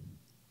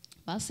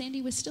 While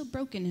Sandy was still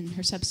broken in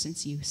her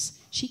substance use,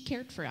 she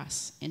cared for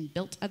us and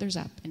built others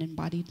up and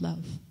embodied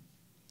love.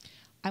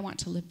 I want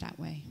to live that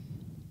way.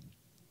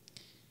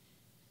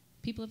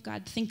 People of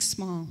God, think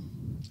small,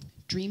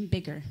 dream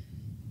bigger.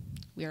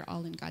 We are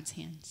all in God's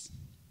hands.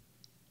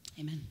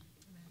 Amen.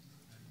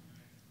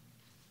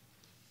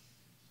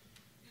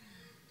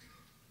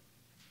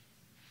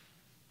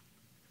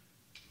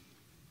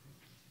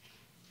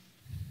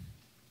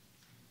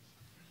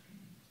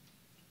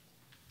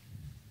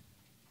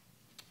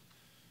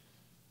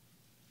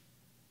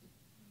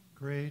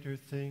 Greater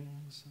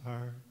things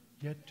are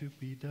yet to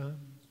be done.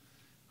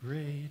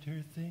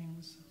 Greater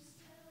things.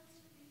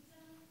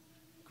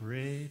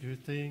 Greater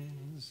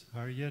things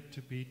are yet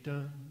to be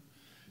done.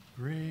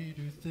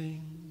 Greater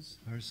things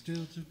are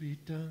still to be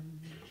done.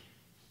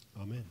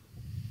 Amen.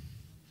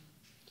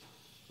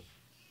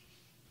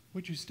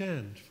 Would you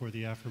stand for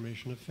the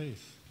affirmation of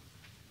faith?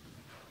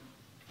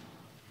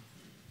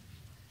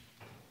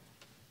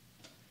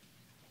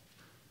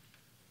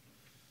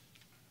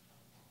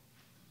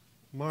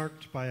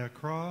 Marked by a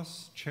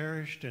cross,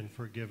 cherished and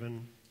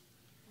forgiven,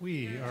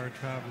 we are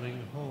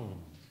traveling home,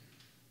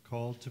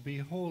 called to be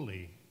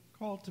holy,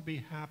 called to be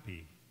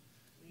happy.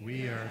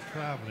 We are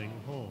traveling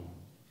home.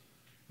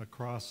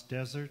 Across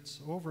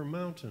deserts, over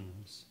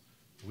mountains,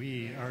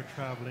 we are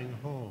traveling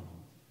home.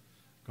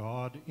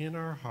 God in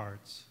our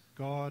hearts,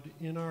 God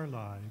in our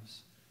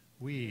lives,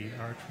 we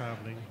are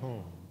traveling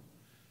home.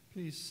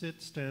 Please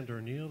sit, stand,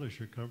 or kneel as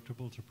you're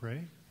comfortable to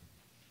pray.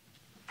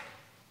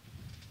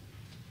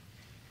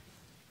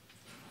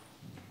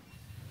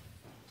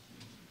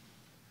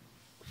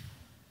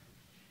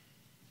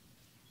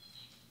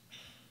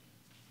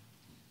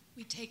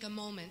 We take a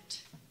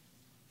moment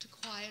to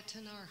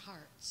quieten our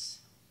hearts,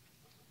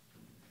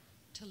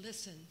 to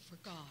listen for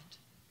God.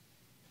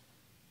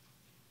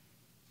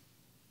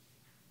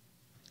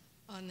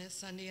 On this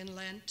Sunday in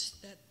Lent,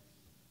 that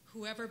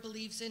whoever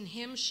believes in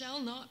him shall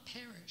not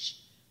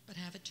perish, but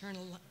have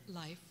eternal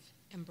life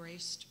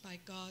embraced by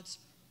God's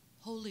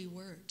holy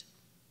word.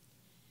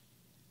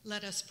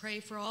 Let us pray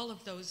for all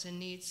of those in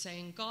need,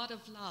 saying, God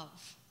of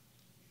love,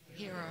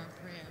 hear our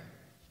prayer.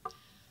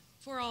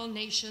 For all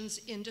nations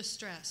in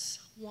distress,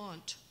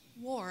 want,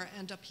 war,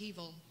 and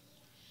upheaval,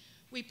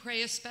 we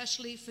pray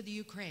especially for the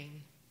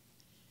Ukraine,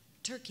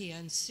 Turkey,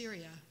 and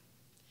Syria,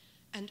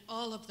 and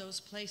all of those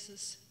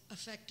places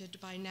affected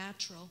by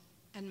natural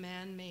and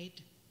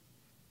man-made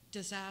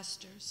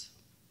disasters.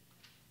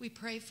 We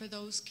pray for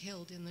those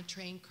killed in the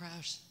train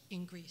crash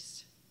in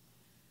Greece.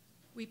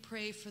 We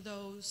pray for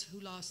those who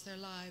lost their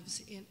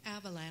lives in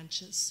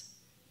avalanches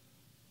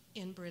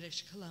in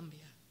British Columbia.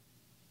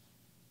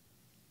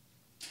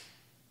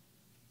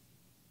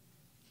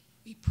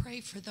 We pray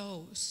for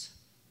those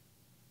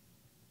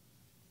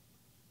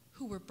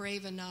who were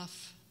brave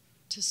enough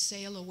to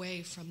sail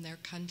away from their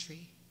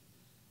country,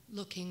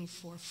 looking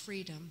for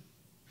freedom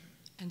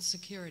and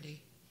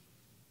security,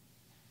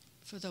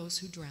 for those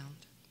who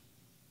drowned.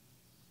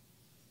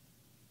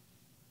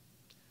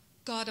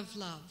 God of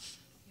love,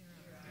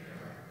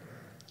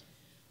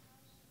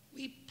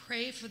 we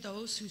pray for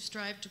those who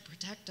strive to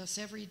protect us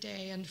every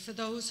day and for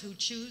those who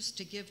choose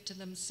to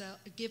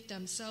give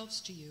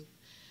themselves to you.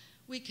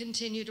 We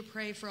continue to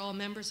pray for all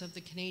members of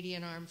the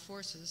Canadian Armed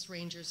Forces,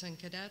 Rangers and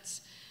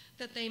Cadets,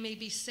 that they may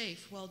be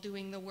safe while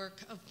doing the work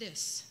of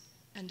this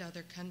and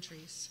other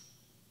countries.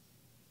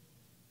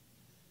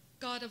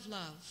 God of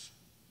love,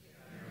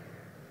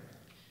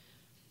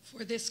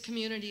 for this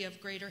community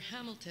of Greater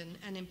Hamilton,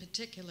 and in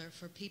particular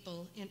for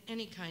people in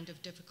any kind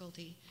of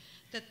difficulty,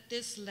 that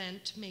this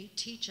Lent may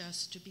teach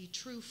us to be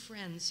true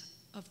friends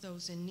of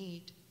those in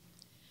need.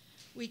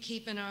 We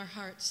keep in our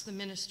hearts the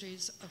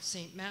ministries of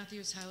St.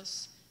 Matthew's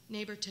House,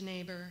 Neighbor to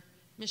Neighbor,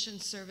 Mission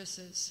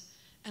Services,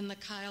 and the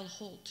Kyle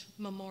Holt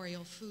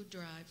Memorial Food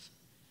Drive,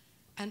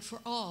 and for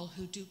all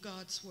who do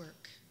God's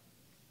work.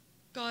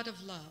 God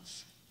of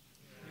love,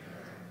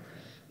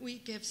 we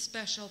give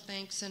special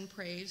thanks and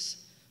praise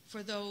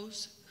for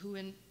those who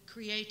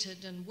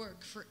created and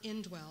work for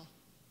Indwell,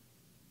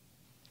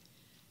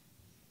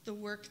 the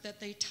work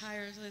that they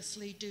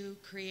tirelessly do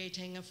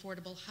creating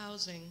affordable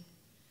housing,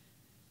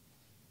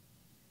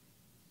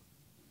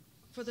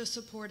 for the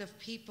support of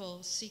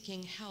people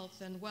seeking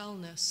health and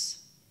wellness,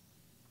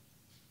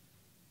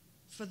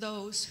 for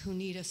those who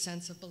need a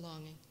sense of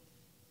belonging.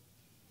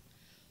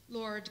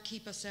 Lord,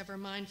 keep us ever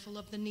mindful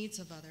of the needs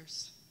of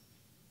others.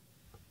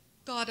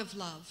 God of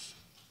love,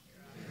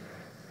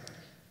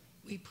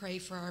 we pray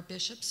for our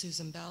Bishop,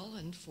 Susan Bell,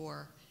 and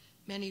for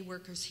many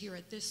workers here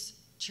at this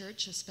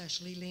church,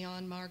 especially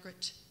Leon,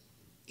 Margaret,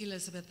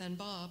 Elizabeth, and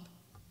Bob.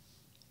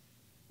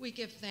 We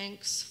give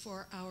thanks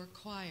for our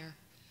choir,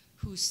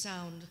 whose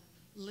sound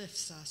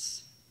lifts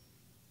us.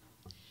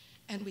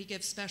 And we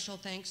give special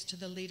thanks to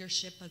the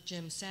leadership of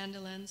Jim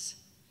Sandilands,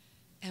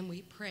 and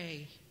we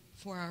pray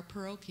for our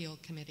parochial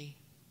committee.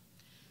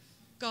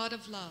 God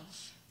of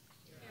love,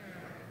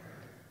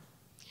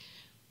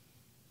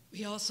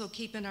 we also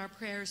keep in our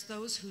prayers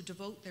those who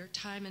devote their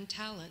time and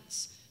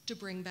talents to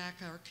bring back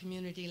our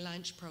community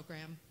lunch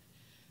program.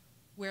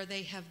 where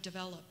they have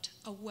developed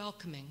a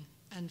welcoming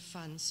and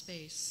fun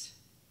space.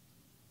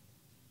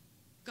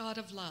 God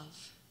of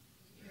love,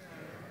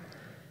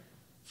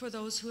 for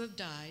those who have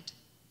died,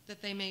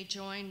 that they may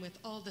join with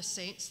all the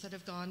saints that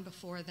have gone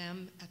before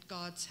them at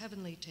God's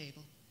heavenly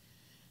table,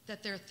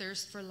 that their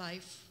thirst for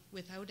life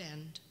without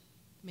end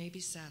may be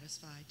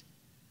satisfied.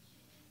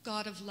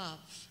 God of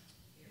love,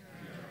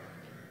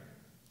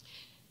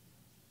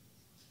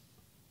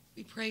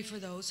 we pray for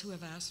those who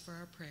have asked for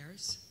our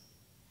prayers,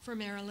 for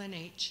Marilyn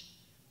H.,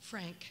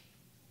 Frank,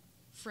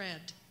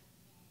 Fred,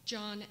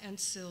 John and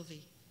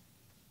Sylvie,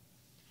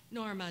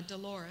 Norma,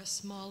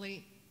 Dolores,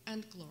 Molly,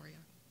 and Gloria,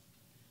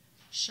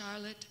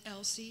 Charlotte,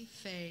 Elsie,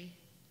 Faye,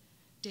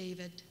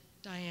 David,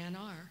 Diane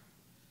R.,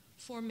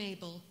 for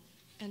Mabel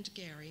and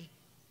Gary,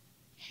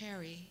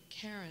 Harry,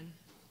 Karen,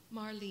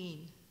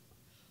 Marlene,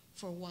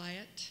 for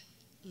Wyatt,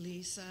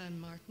 Lisa and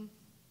Martin,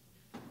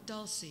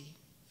 Dulcie,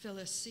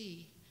 Phyllis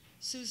C.,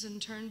 Susan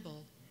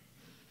Turnbull,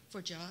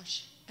 for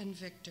Josh and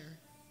Victor,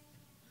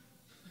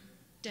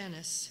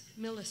 Dennis,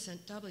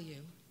 Millicent W.,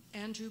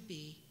 Andrew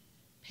B.,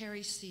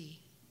 Perry C.,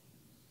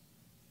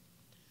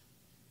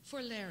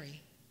 for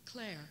Larry,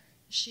 Claire,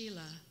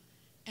 Sheila,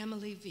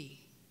 Emily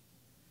V.,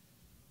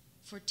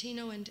 for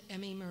Tino and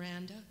Emmy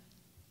Miranda,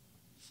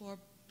 for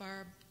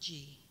Barb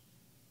G.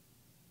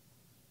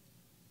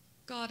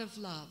 God of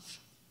love,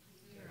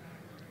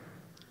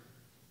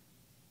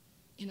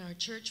 in our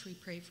church we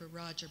pray for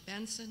Roger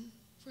Benson,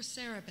 for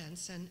Sarah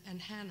Benson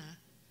and Hannah,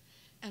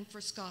 and for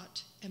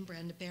Scott and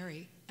Brenda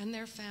Berry and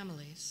their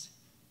families.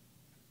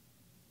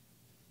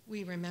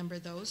 We remember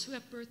those who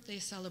have birthday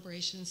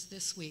celebrations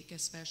this week,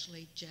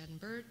 especially Jen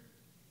Bird,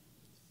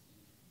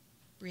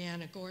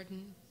 Brianna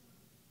Gordon,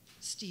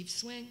 Steve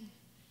Swing,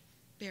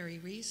 Barry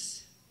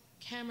Reese,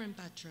 Cameron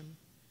Buttram,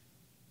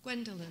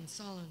 Gwendolyn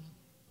Solon.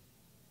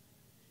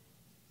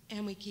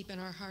 And we keep in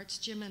our hearts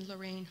Jim and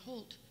Lorraine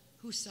Holt,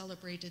 who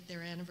celebrated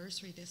their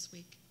anniversary this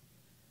week.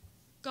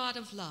 God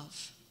of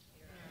love.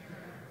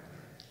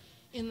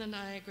 In the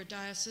Niagara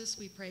Diocese,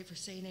 we pray for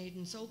St.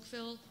 Aidan's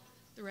Oakville,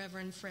 the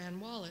Reverend Fran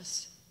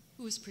Wallace,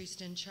 who is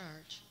priest in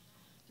charge,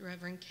 the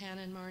Reverend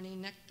Canon Marnie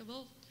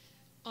Nectable,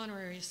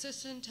 honorary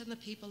assistant, and the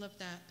people of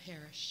that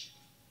parish.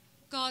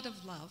 God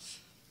of love.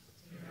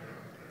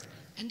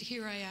 And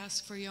here I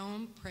ask for your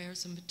own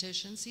prayers and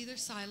petitions, either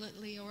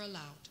silently or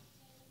aloud.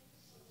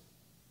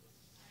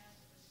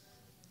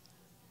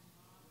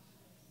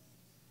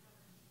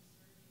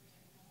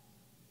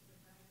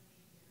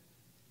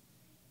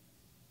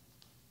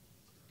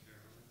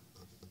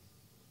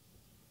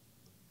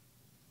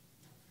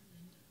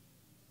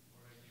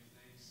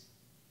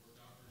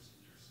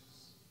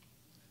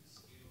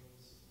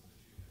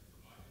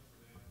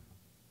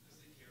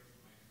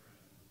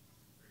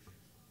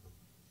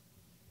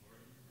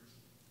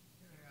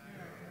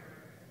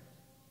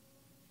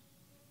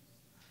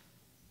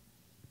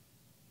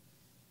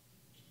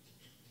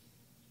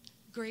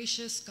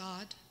 Gracious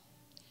God,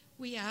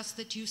 we ask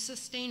that you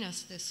sustain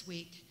us this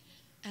week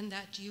and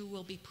that you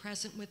will be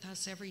present with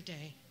us every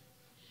day.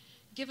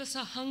 Give us a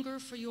hunger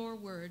for your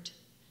word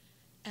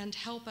and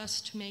help us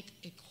to make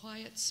a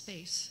quiet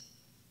space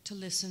to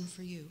listen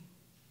for you.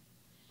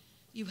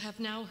 You have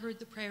now heard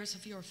the prayers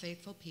of your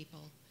faithful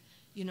people.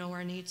 You know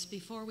our needs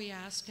before we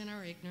ask and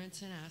our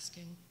ignorance in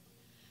asking.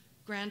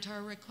 Grant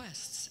our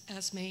requests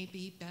as may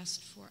be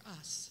best for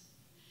us.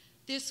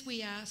 This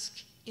we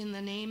ask in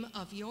the name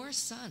of your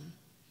Son,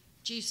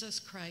 Jesus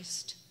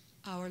Christ,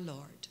 our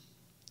Lord.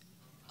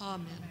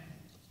 Amen.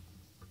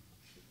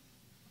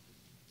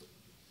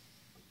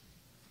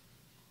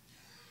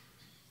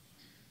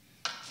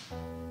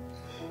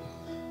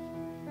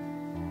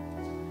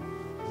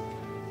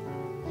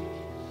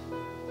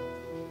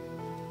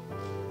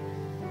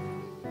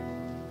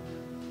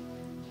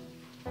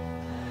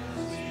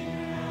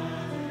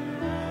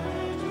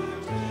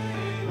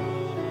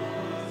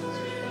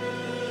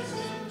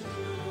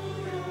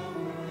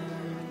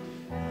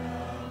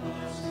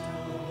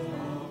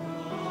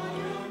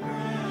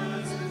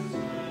 Presence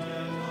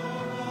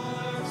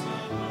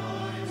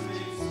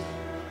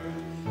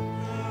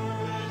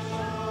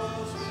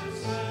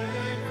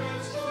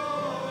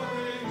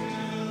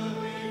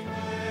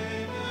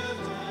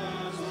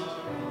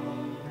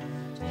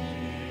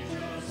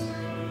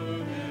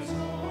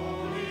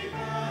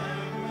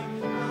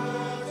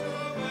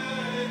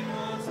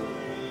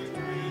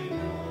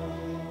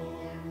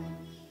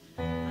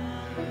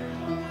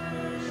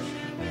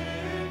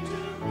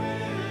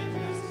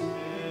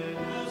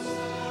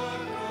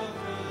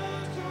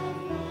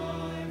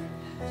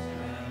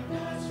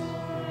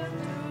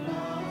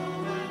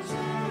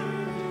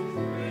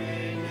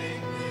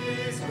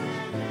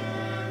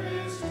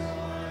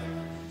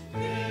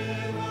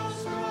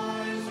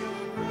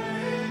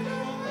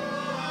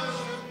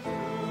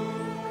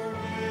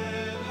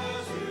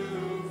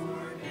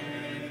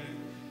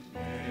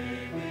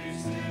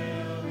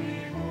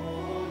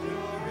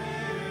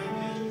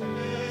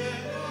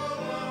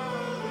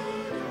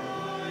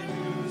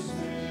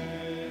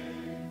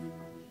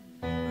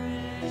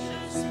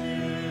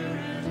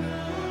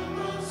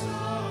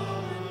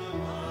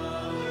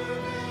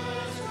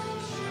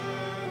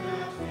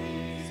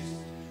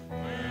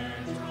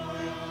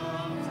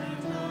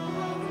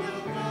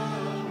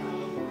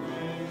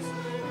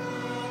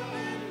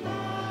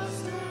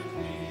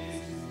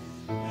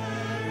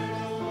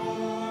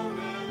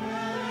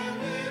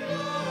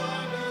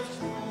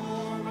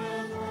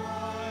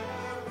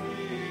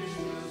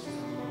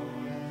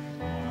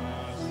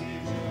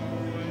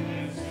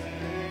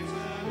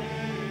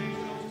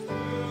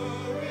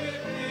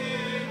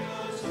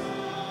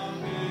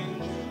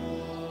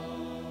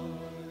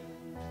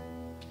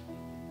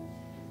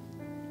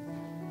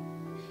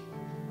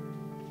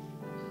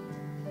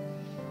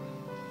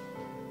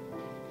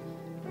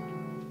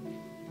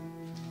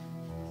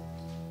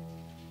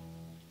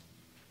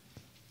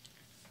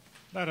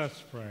Let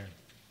us pray.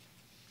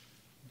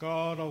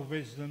 God of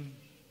wisdom,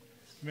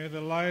 may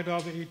the light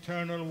of the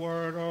eternal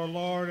Word, our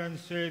Lord and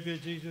Savior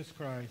Jesus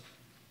Christ,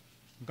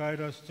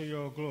 guide us to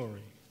your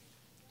glory.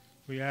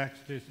 We ask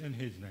this in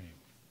his name.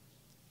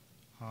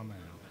 Amen.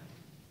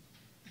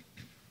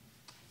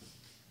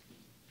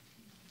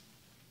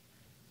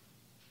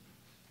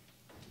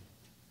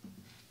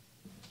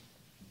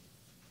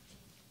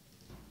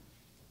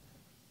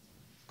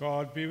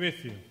 God be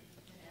with you.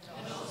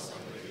 And also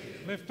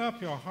with you. Lift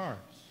up your hearts.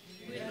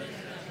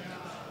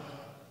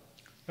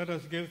 Let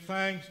us give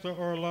thanks to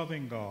our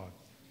loving God.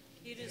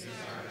 It is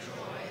our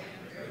joy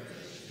and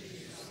privilege to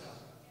do so.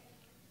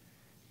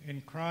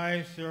 In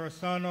Christ, your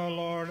Son, our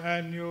Lord,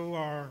 and you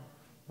are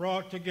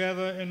brought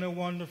together in a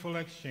wonderful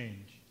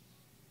exchange.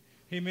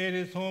 He made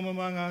his home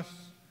among us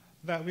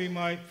that we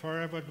might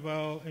forever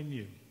dwell in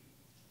you.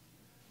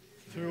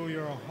 Through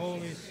your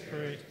Holy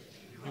Spirit,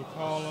 you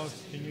call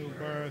us to new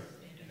birth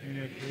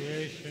in a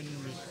creation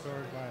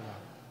restored by love.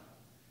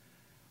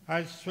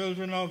 As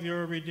children of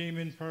your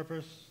redeeming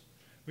purpose,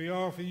 we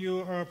offer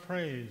you our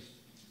praise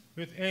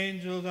with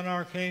angels and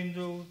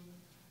archangels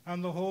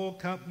and the whole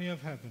company of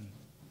heaven,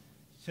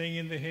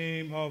 singing the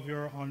hymn of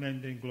your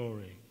unending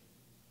glory.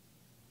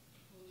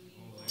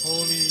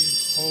 Holy,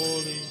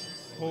 holy,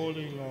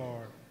 holy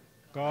Lord,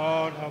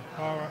 God of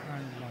power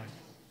and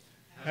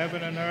might.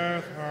 Heaven and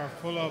earth are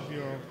full of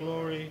your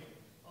glory.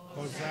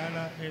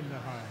 Hosanna in the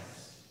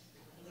highest.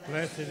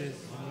 Blessed is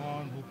the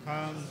one who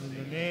comes in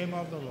the name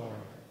of the Lord.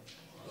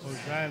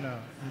 Hosanna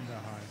in the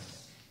highest.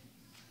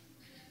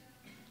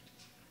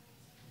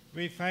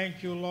 We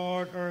thank you,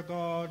 Lord our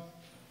God,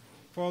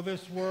 for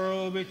this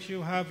world which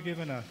you have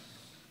given us.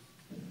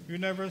 You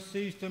never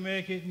cease to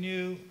make it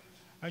new,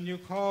 and you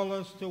call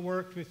us to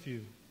work with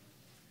you.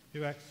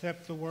 You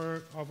accept the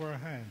work of our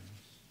hands.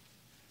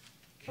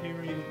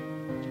 Kyrie.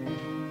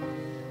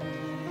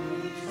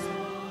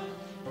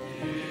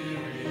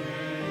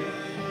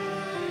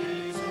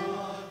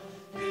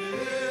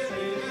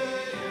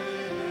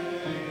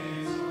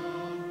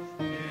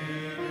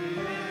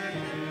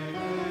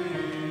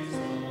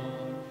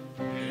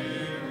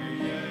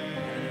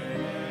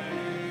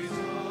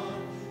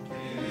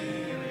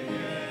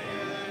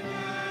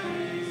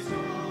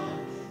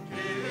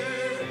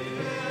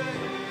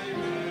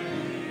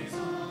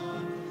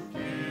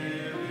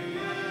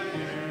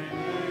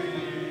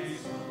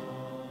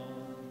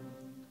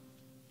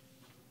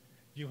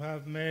 You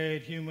have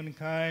made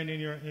humankind in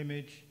your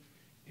image.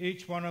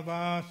 Each one of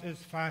us is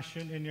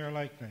fashioned in your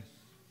likeness.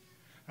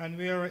 And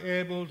we are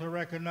able to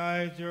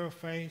recognize your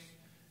face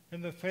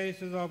in the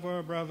faces of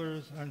our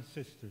brothers and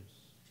sisters.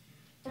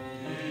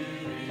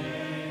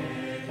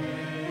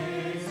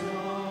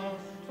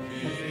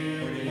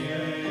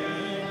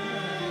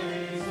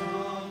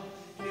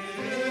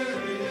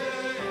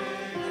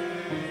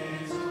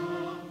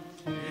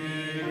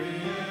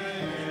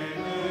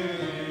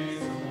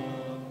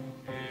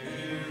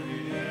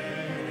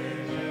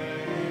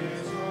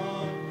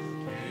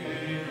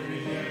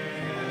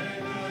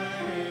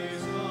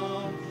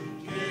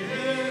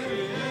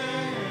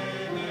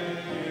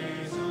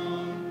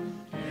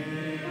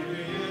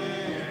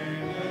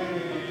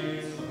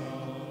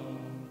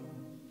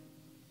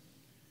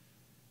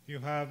 You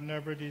have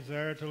never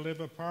desired to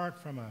live apart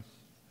from us,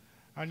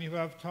 and you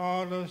have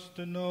taught us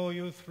to know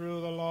you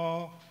through the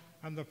law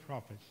and the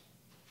prophets,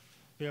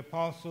 the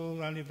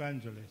apostles and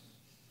evangelists,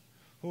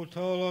 who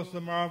told us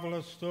the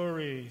marvelous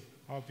story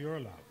of your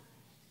love.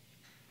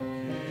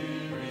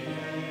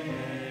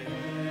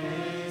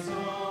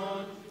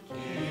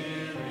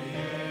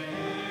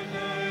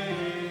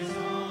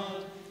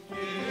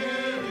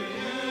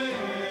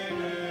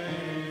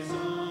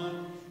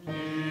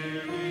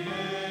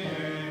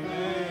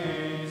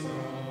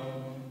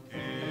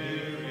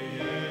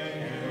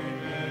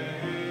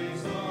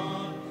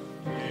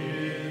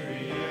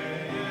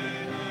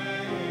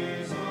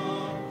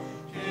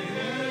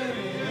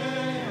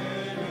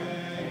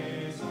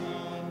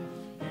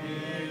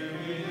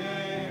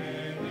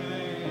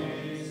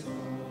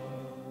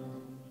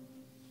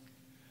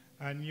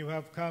 And you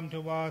have come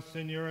to us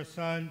in your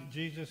Son,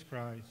 Jesus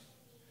Christ.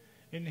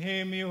 In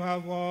him you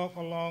have walked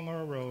along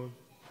our road.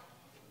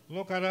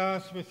 Look at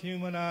us with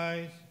human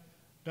eyes,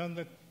 done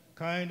the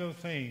kind of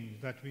things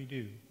that we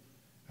do,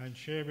 and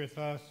share with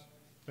us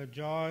the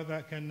joy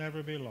that can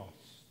never be lost.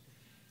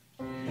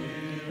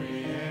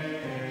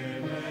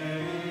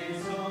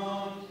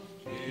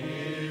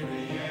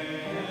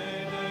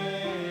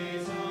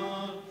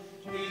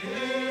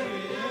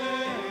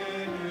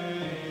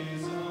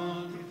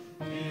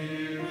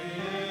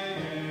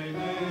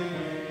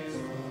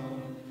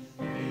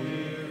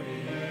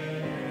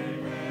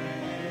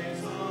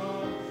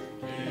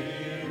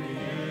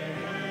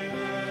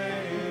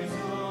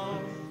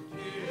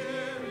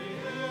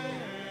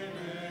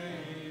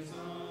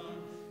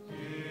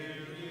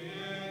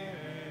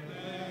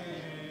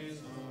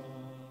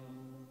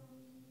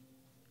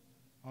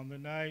 On the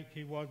night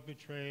he was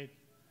betrayed,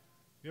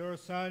 your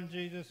Son,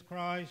 Jesus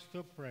Christ,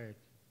 took bread,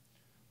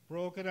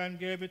 broke it and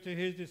gave it to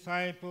his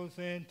disciples,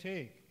 saying,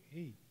 "Take,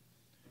 eat.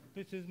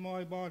 This is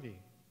my body.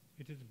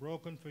 It is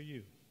broken for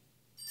you.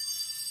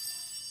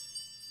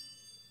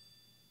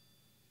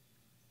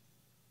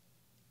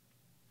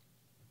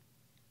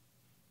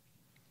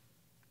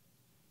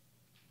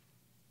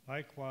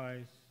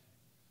 Likewise,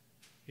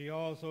 he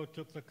also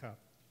took the cup,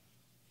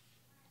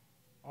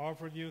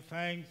 offered you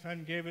thanks,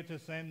 and gave it to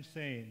them,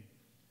 saying,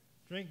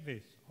 "Drink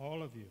this,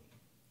 all of you.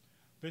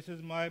 This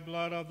is my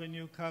blood of the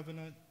new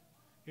covenant.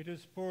 It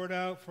is poured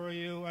out for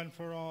you and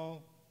for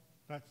all,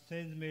 that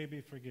sins may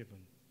be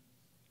forgiven.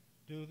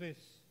 Do this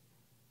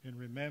in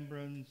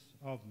remembrance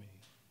of me."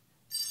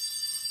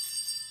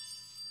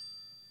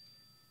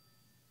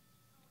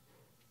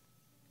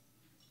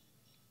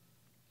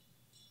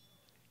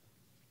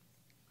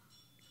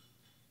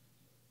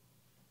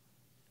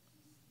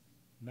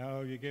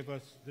 Now you give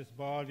us this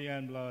body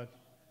and blood,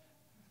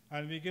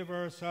 and we give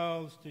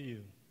ourselves to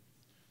you.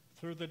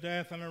 Through the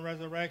death and the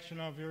resurrection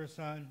of your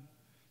Son,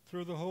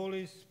 through the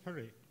Holy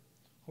Spirit,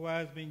 who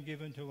has been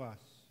given to us,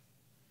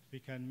 we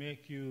can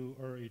make you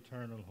our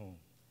eternal home.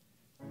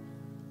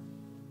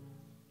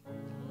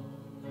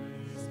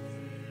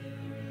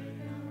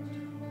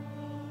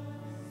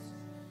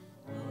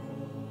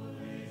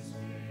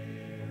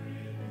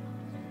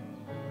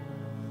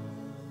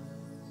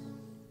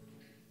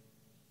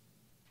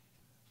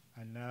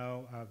 And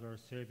now, as our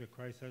Savior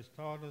Christ has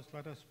taught us,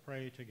 let us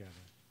pray together.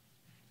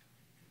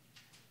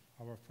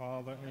 Our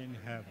Father in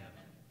heaven,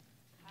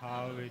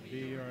 hallowed be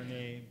your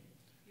name.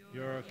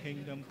 Your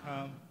kingdom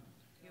come,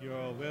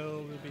 your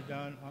will be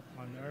done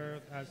on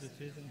earth as it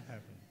is in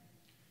heaven.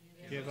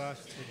 Give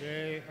us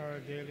today our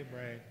daily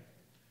bread.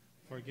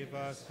 Forgive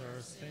us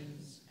our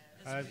sins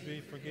as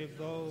we forgive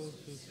those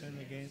who sin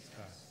against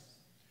us.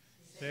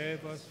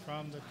 Save us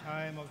from the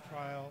time of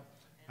trial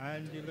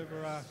and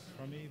deliver us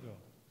from evil.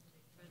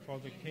 For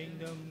the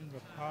kingdom, the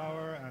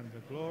power, and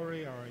the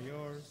glory are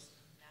yours,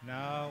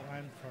 now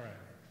and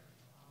forever.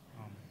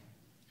 Amen.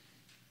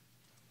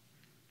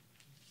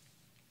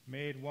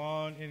 Made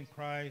one in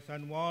Christ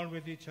and one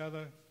with each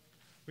other,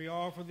 we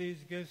offer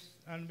these gifts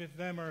and with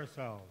them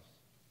ourselves,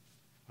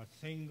 a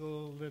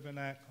single living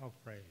act of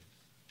praise.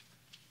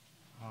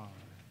 Amen.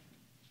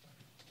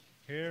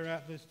 Here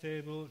at this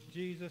table,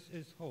 Jesus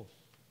is host.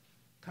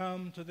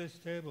 Come to this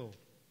table.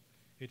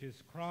 It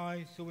is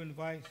Christ who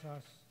invites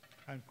us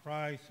and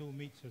Christ who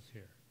meets us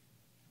here.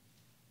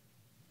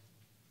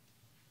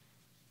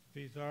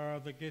 These are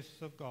the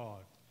gifts of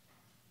God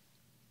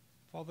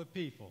for the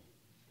people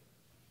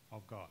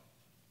of God.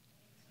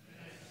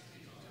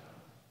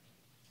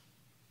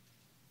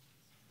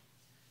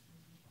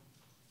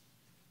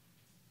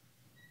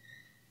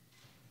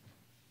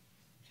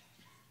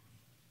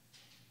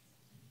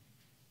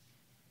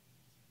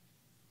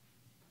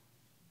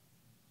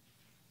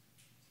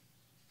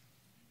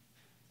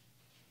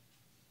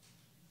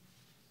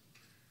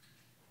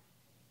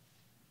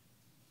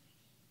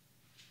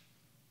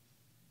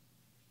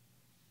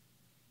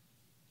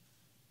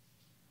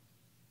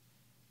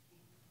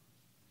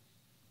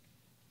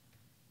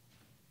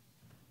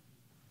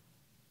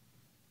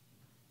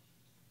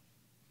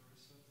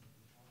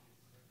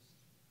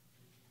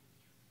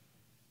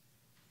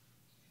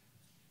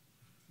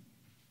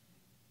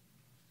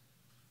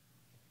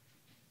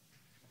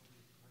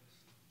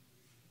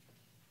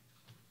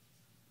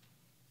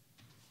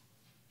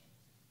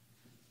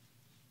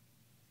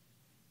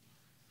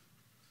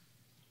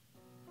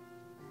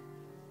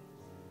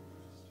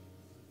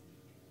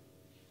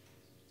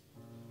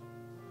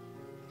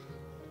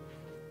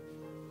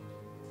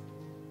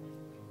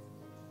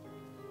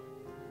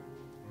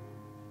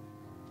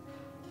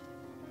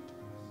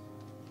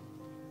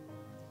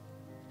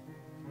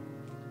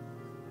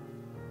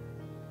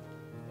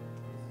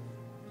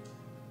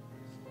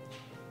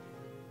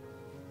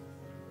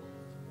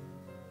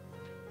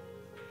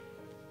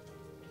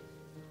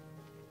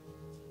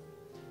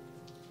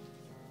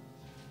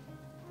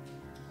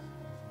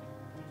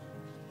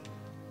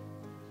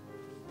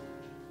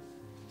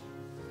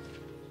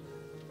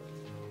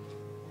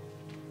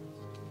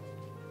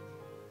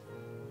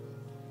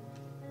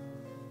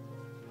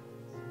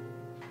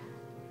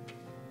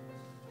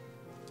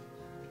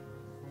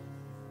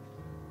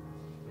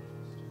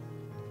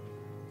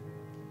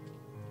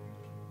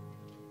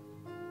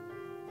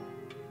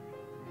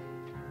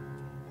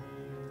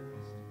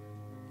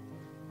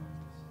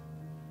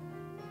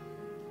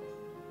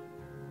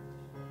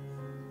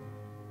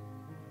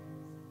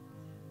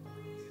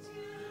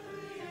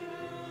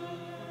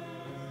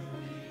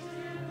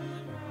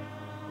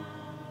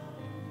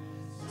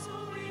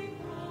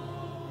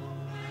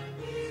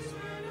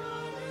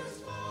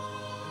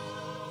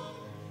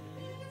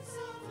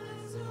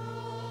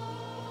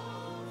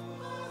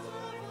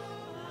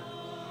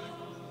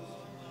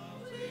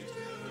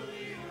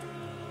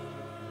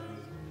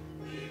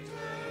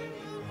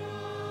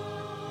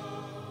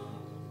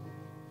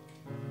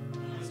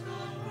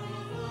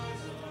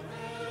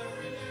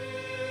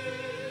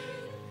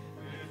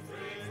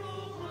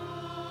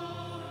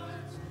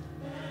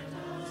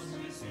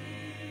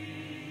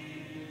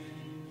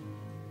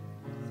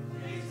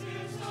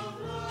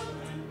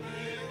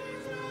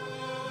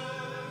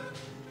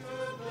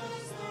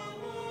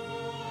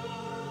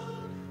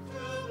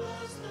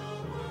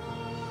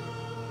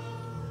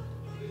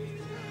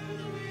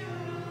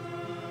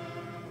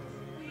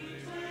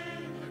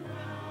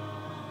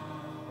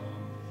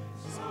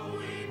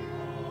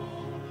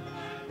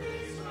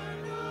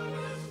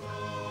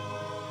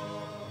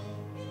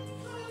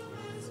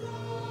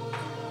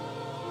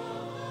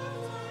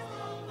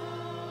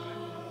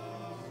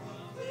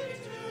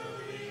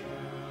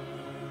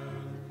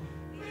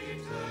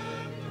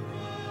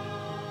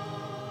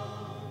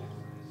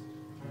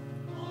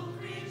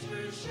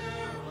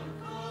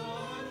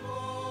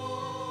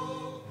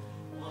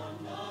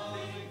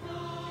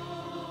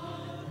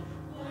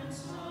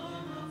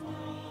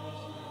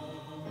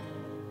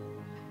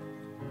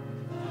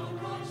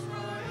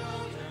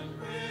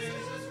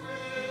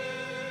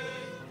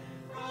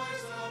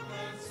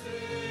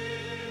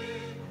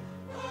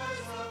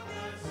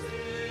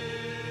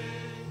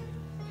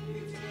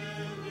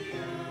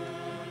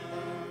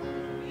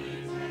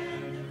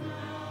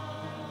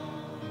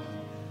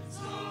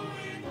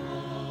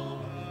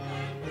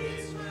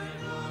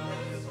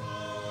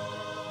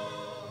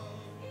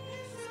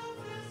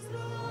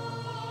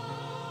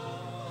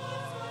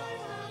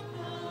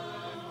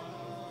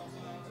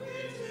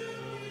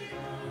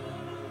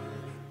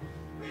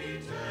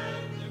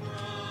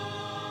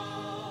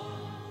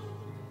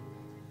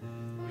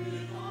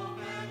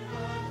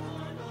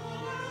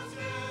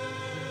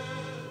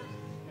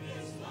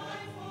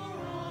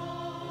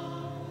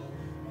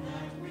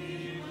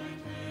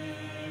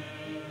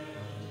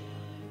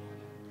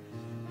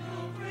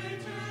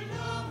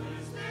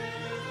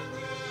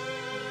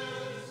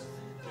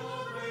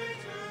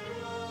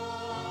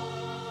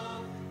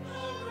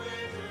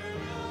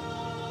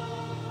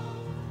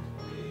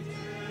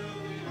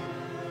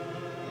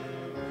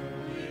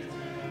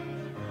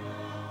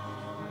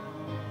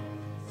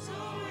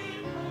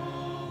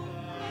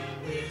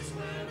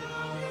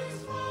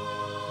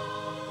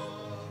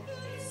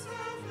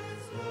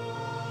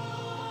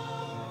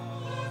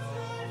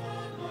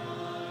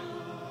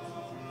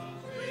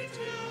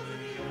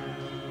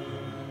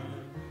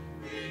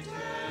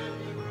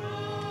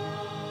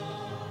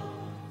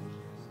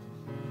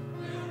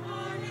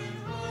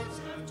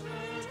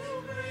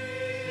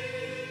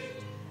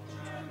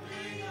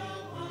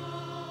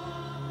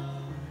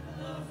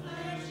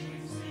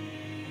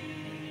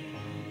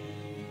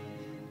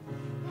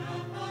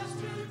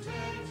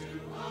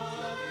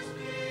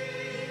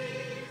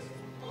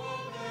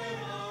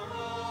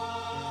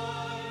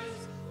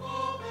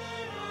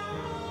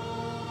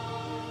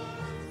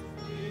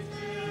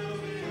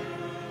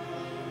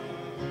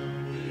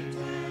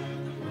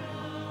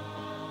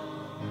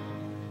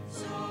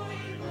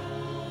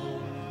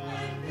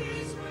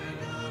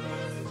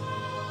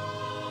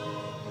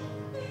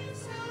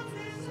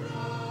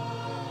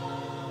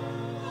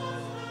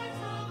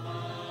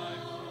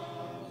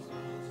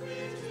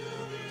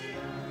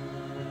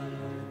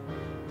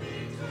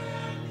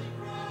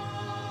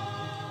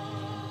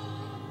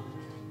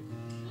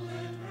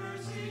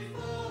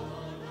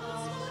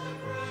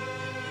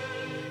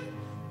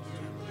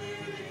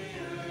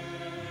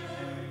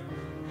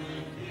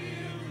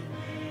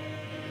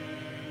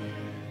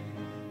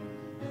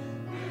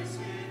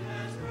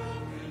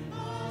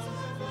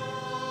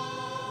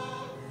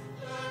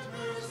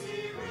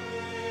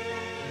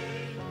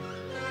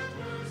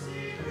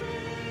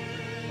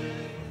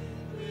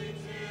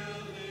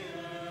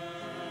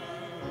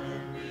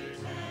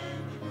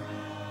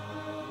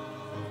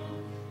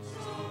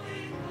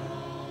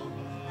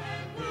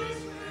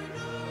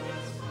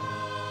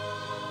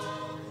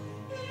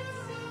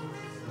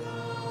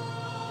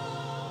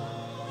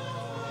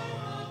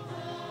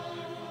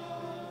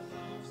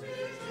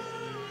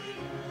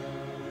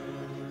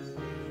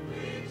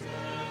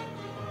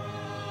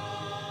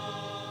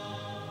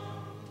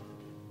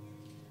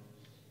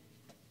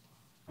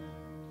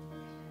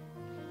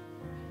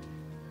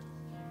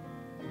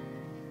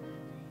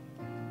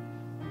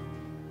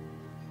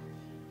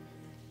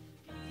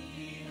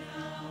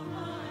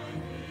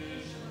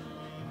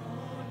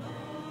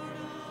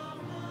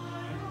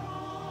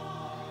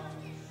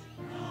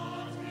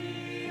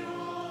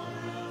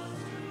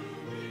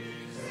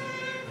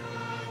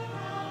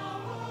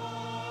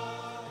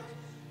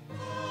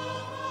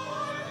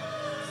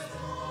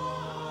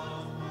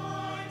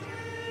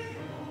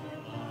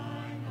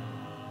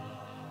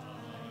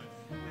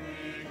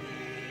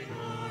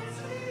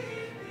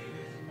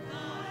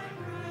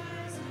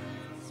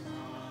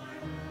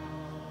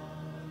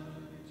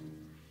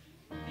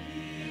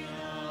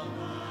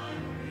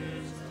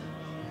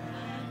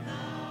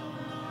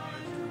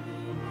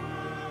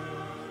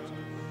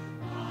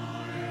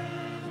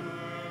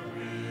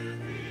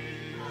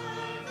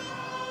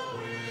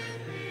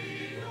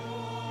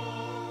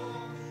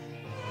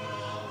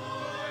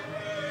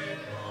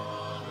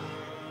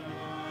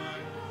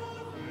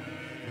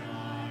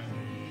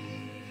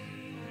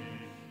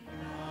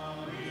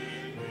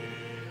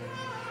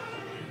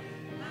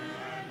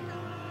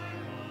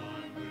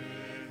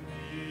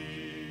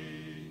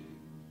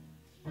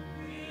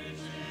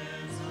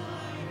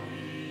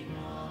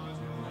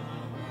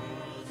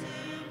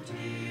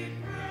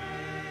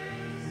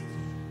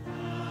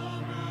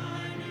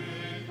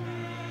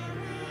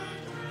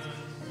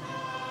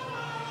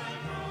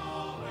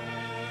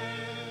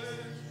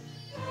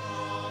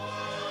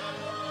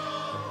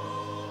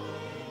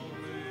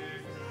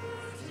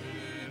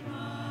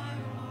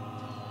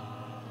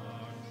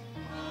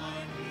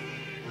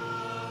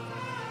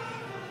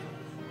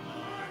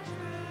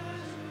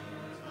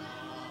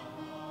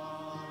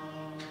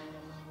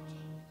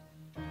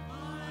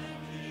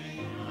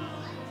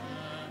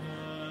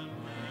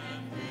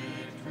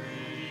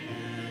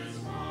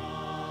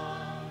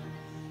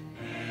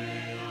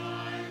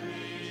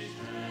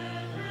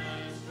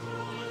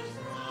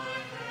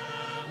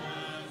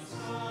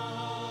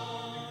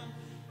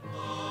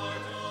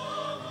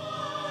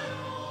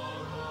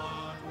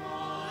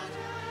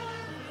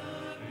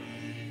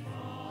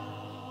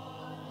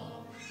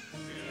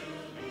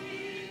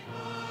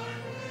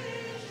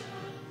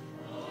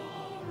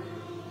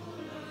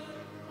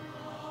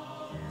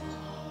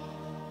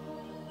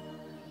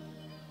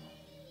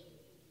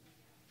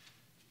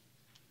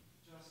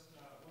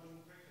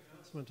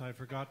 announcement I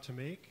forgot to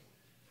make.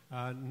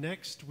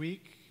 Next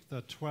week,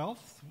 the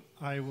 12th,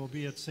 I will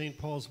be at St.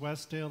 Paul's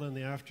Westdale in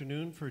the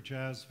afternoon for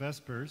Jazz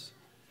Vespers.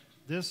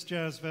 This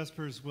Jazz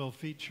Vespers will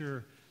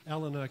feature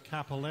Elena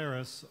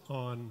Capillaris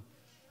on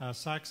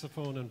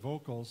saxophone and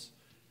vocals.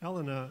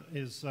 Elena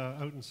is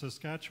out in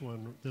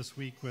Saskatchewan this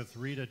week with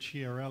Rita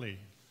Chiarelli.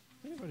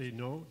 Anybody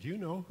know? Do you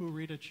know who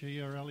Rita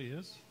Chiarelli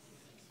is?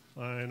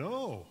 I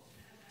know.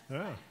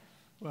 Yeah.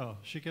 Well,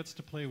 she gets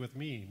to play with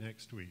me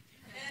next week.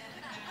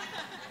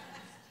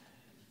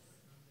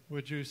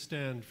 Would you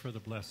stand for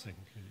the blessing,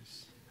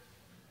 please?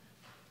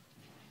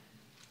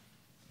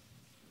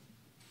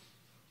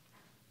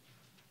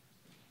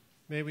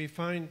 May we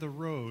find the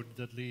road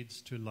that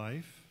leads to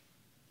life.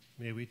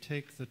 May we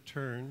take the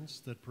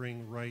turns that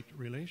bring right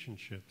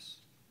relationships.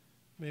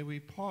 May we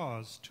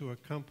pause to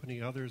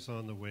accompany others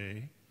on the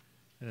way,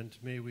 and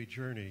may we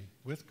journey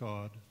with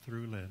God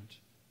through Lent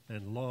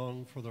and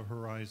long for the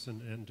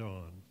horizon and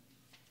dawn.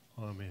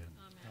 Amen.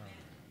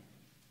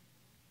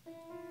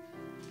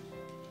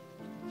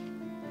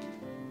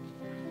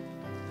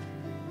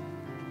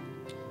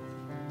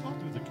 I'll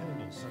do the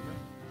candles.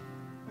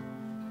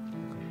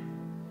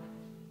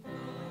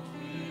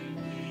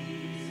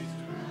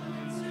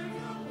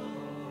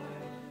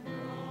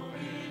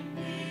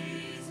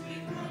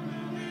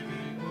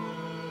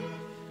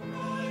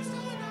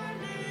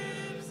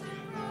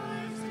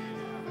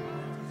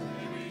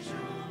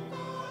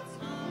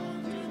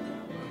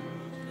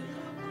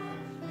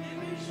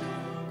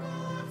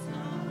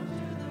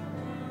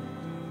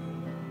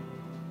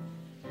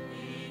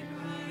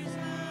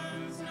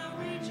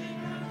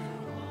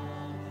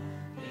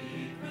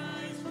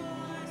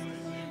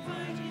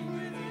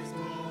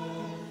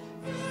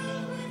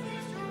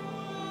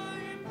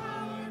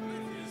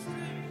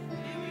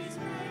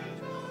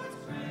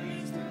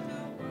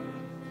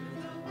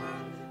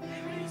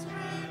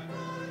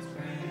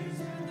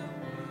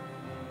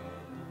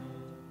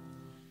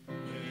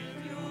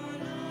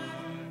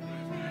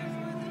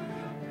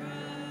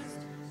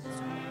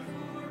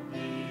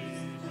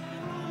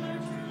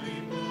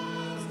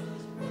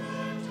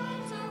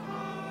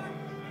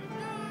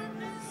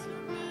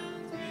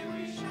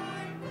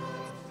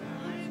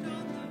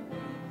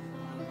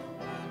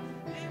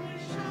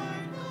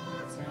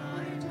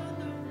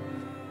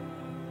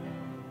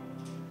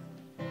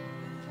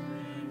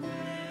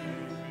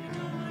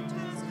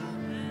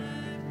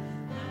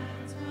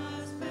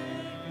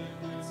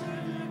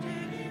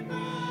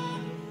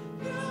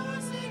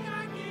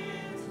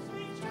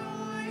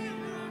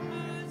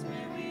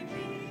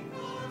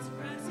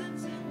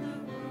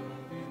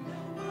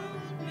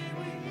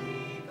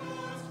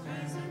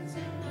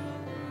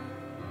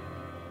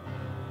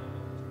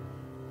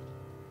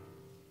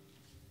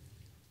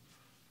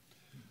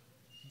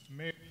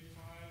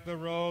 The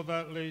road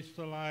that leads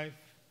to life.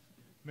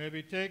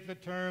 Maybe take the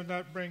turn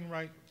that bring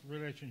right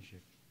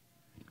relationship.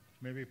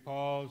 Maybe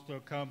pause to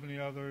accompany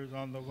others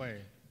on the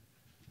way.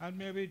 And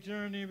maybe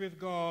journey with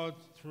God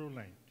through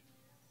Lent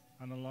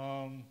and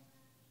along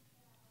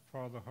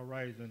for the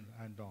horizon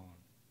and dawn.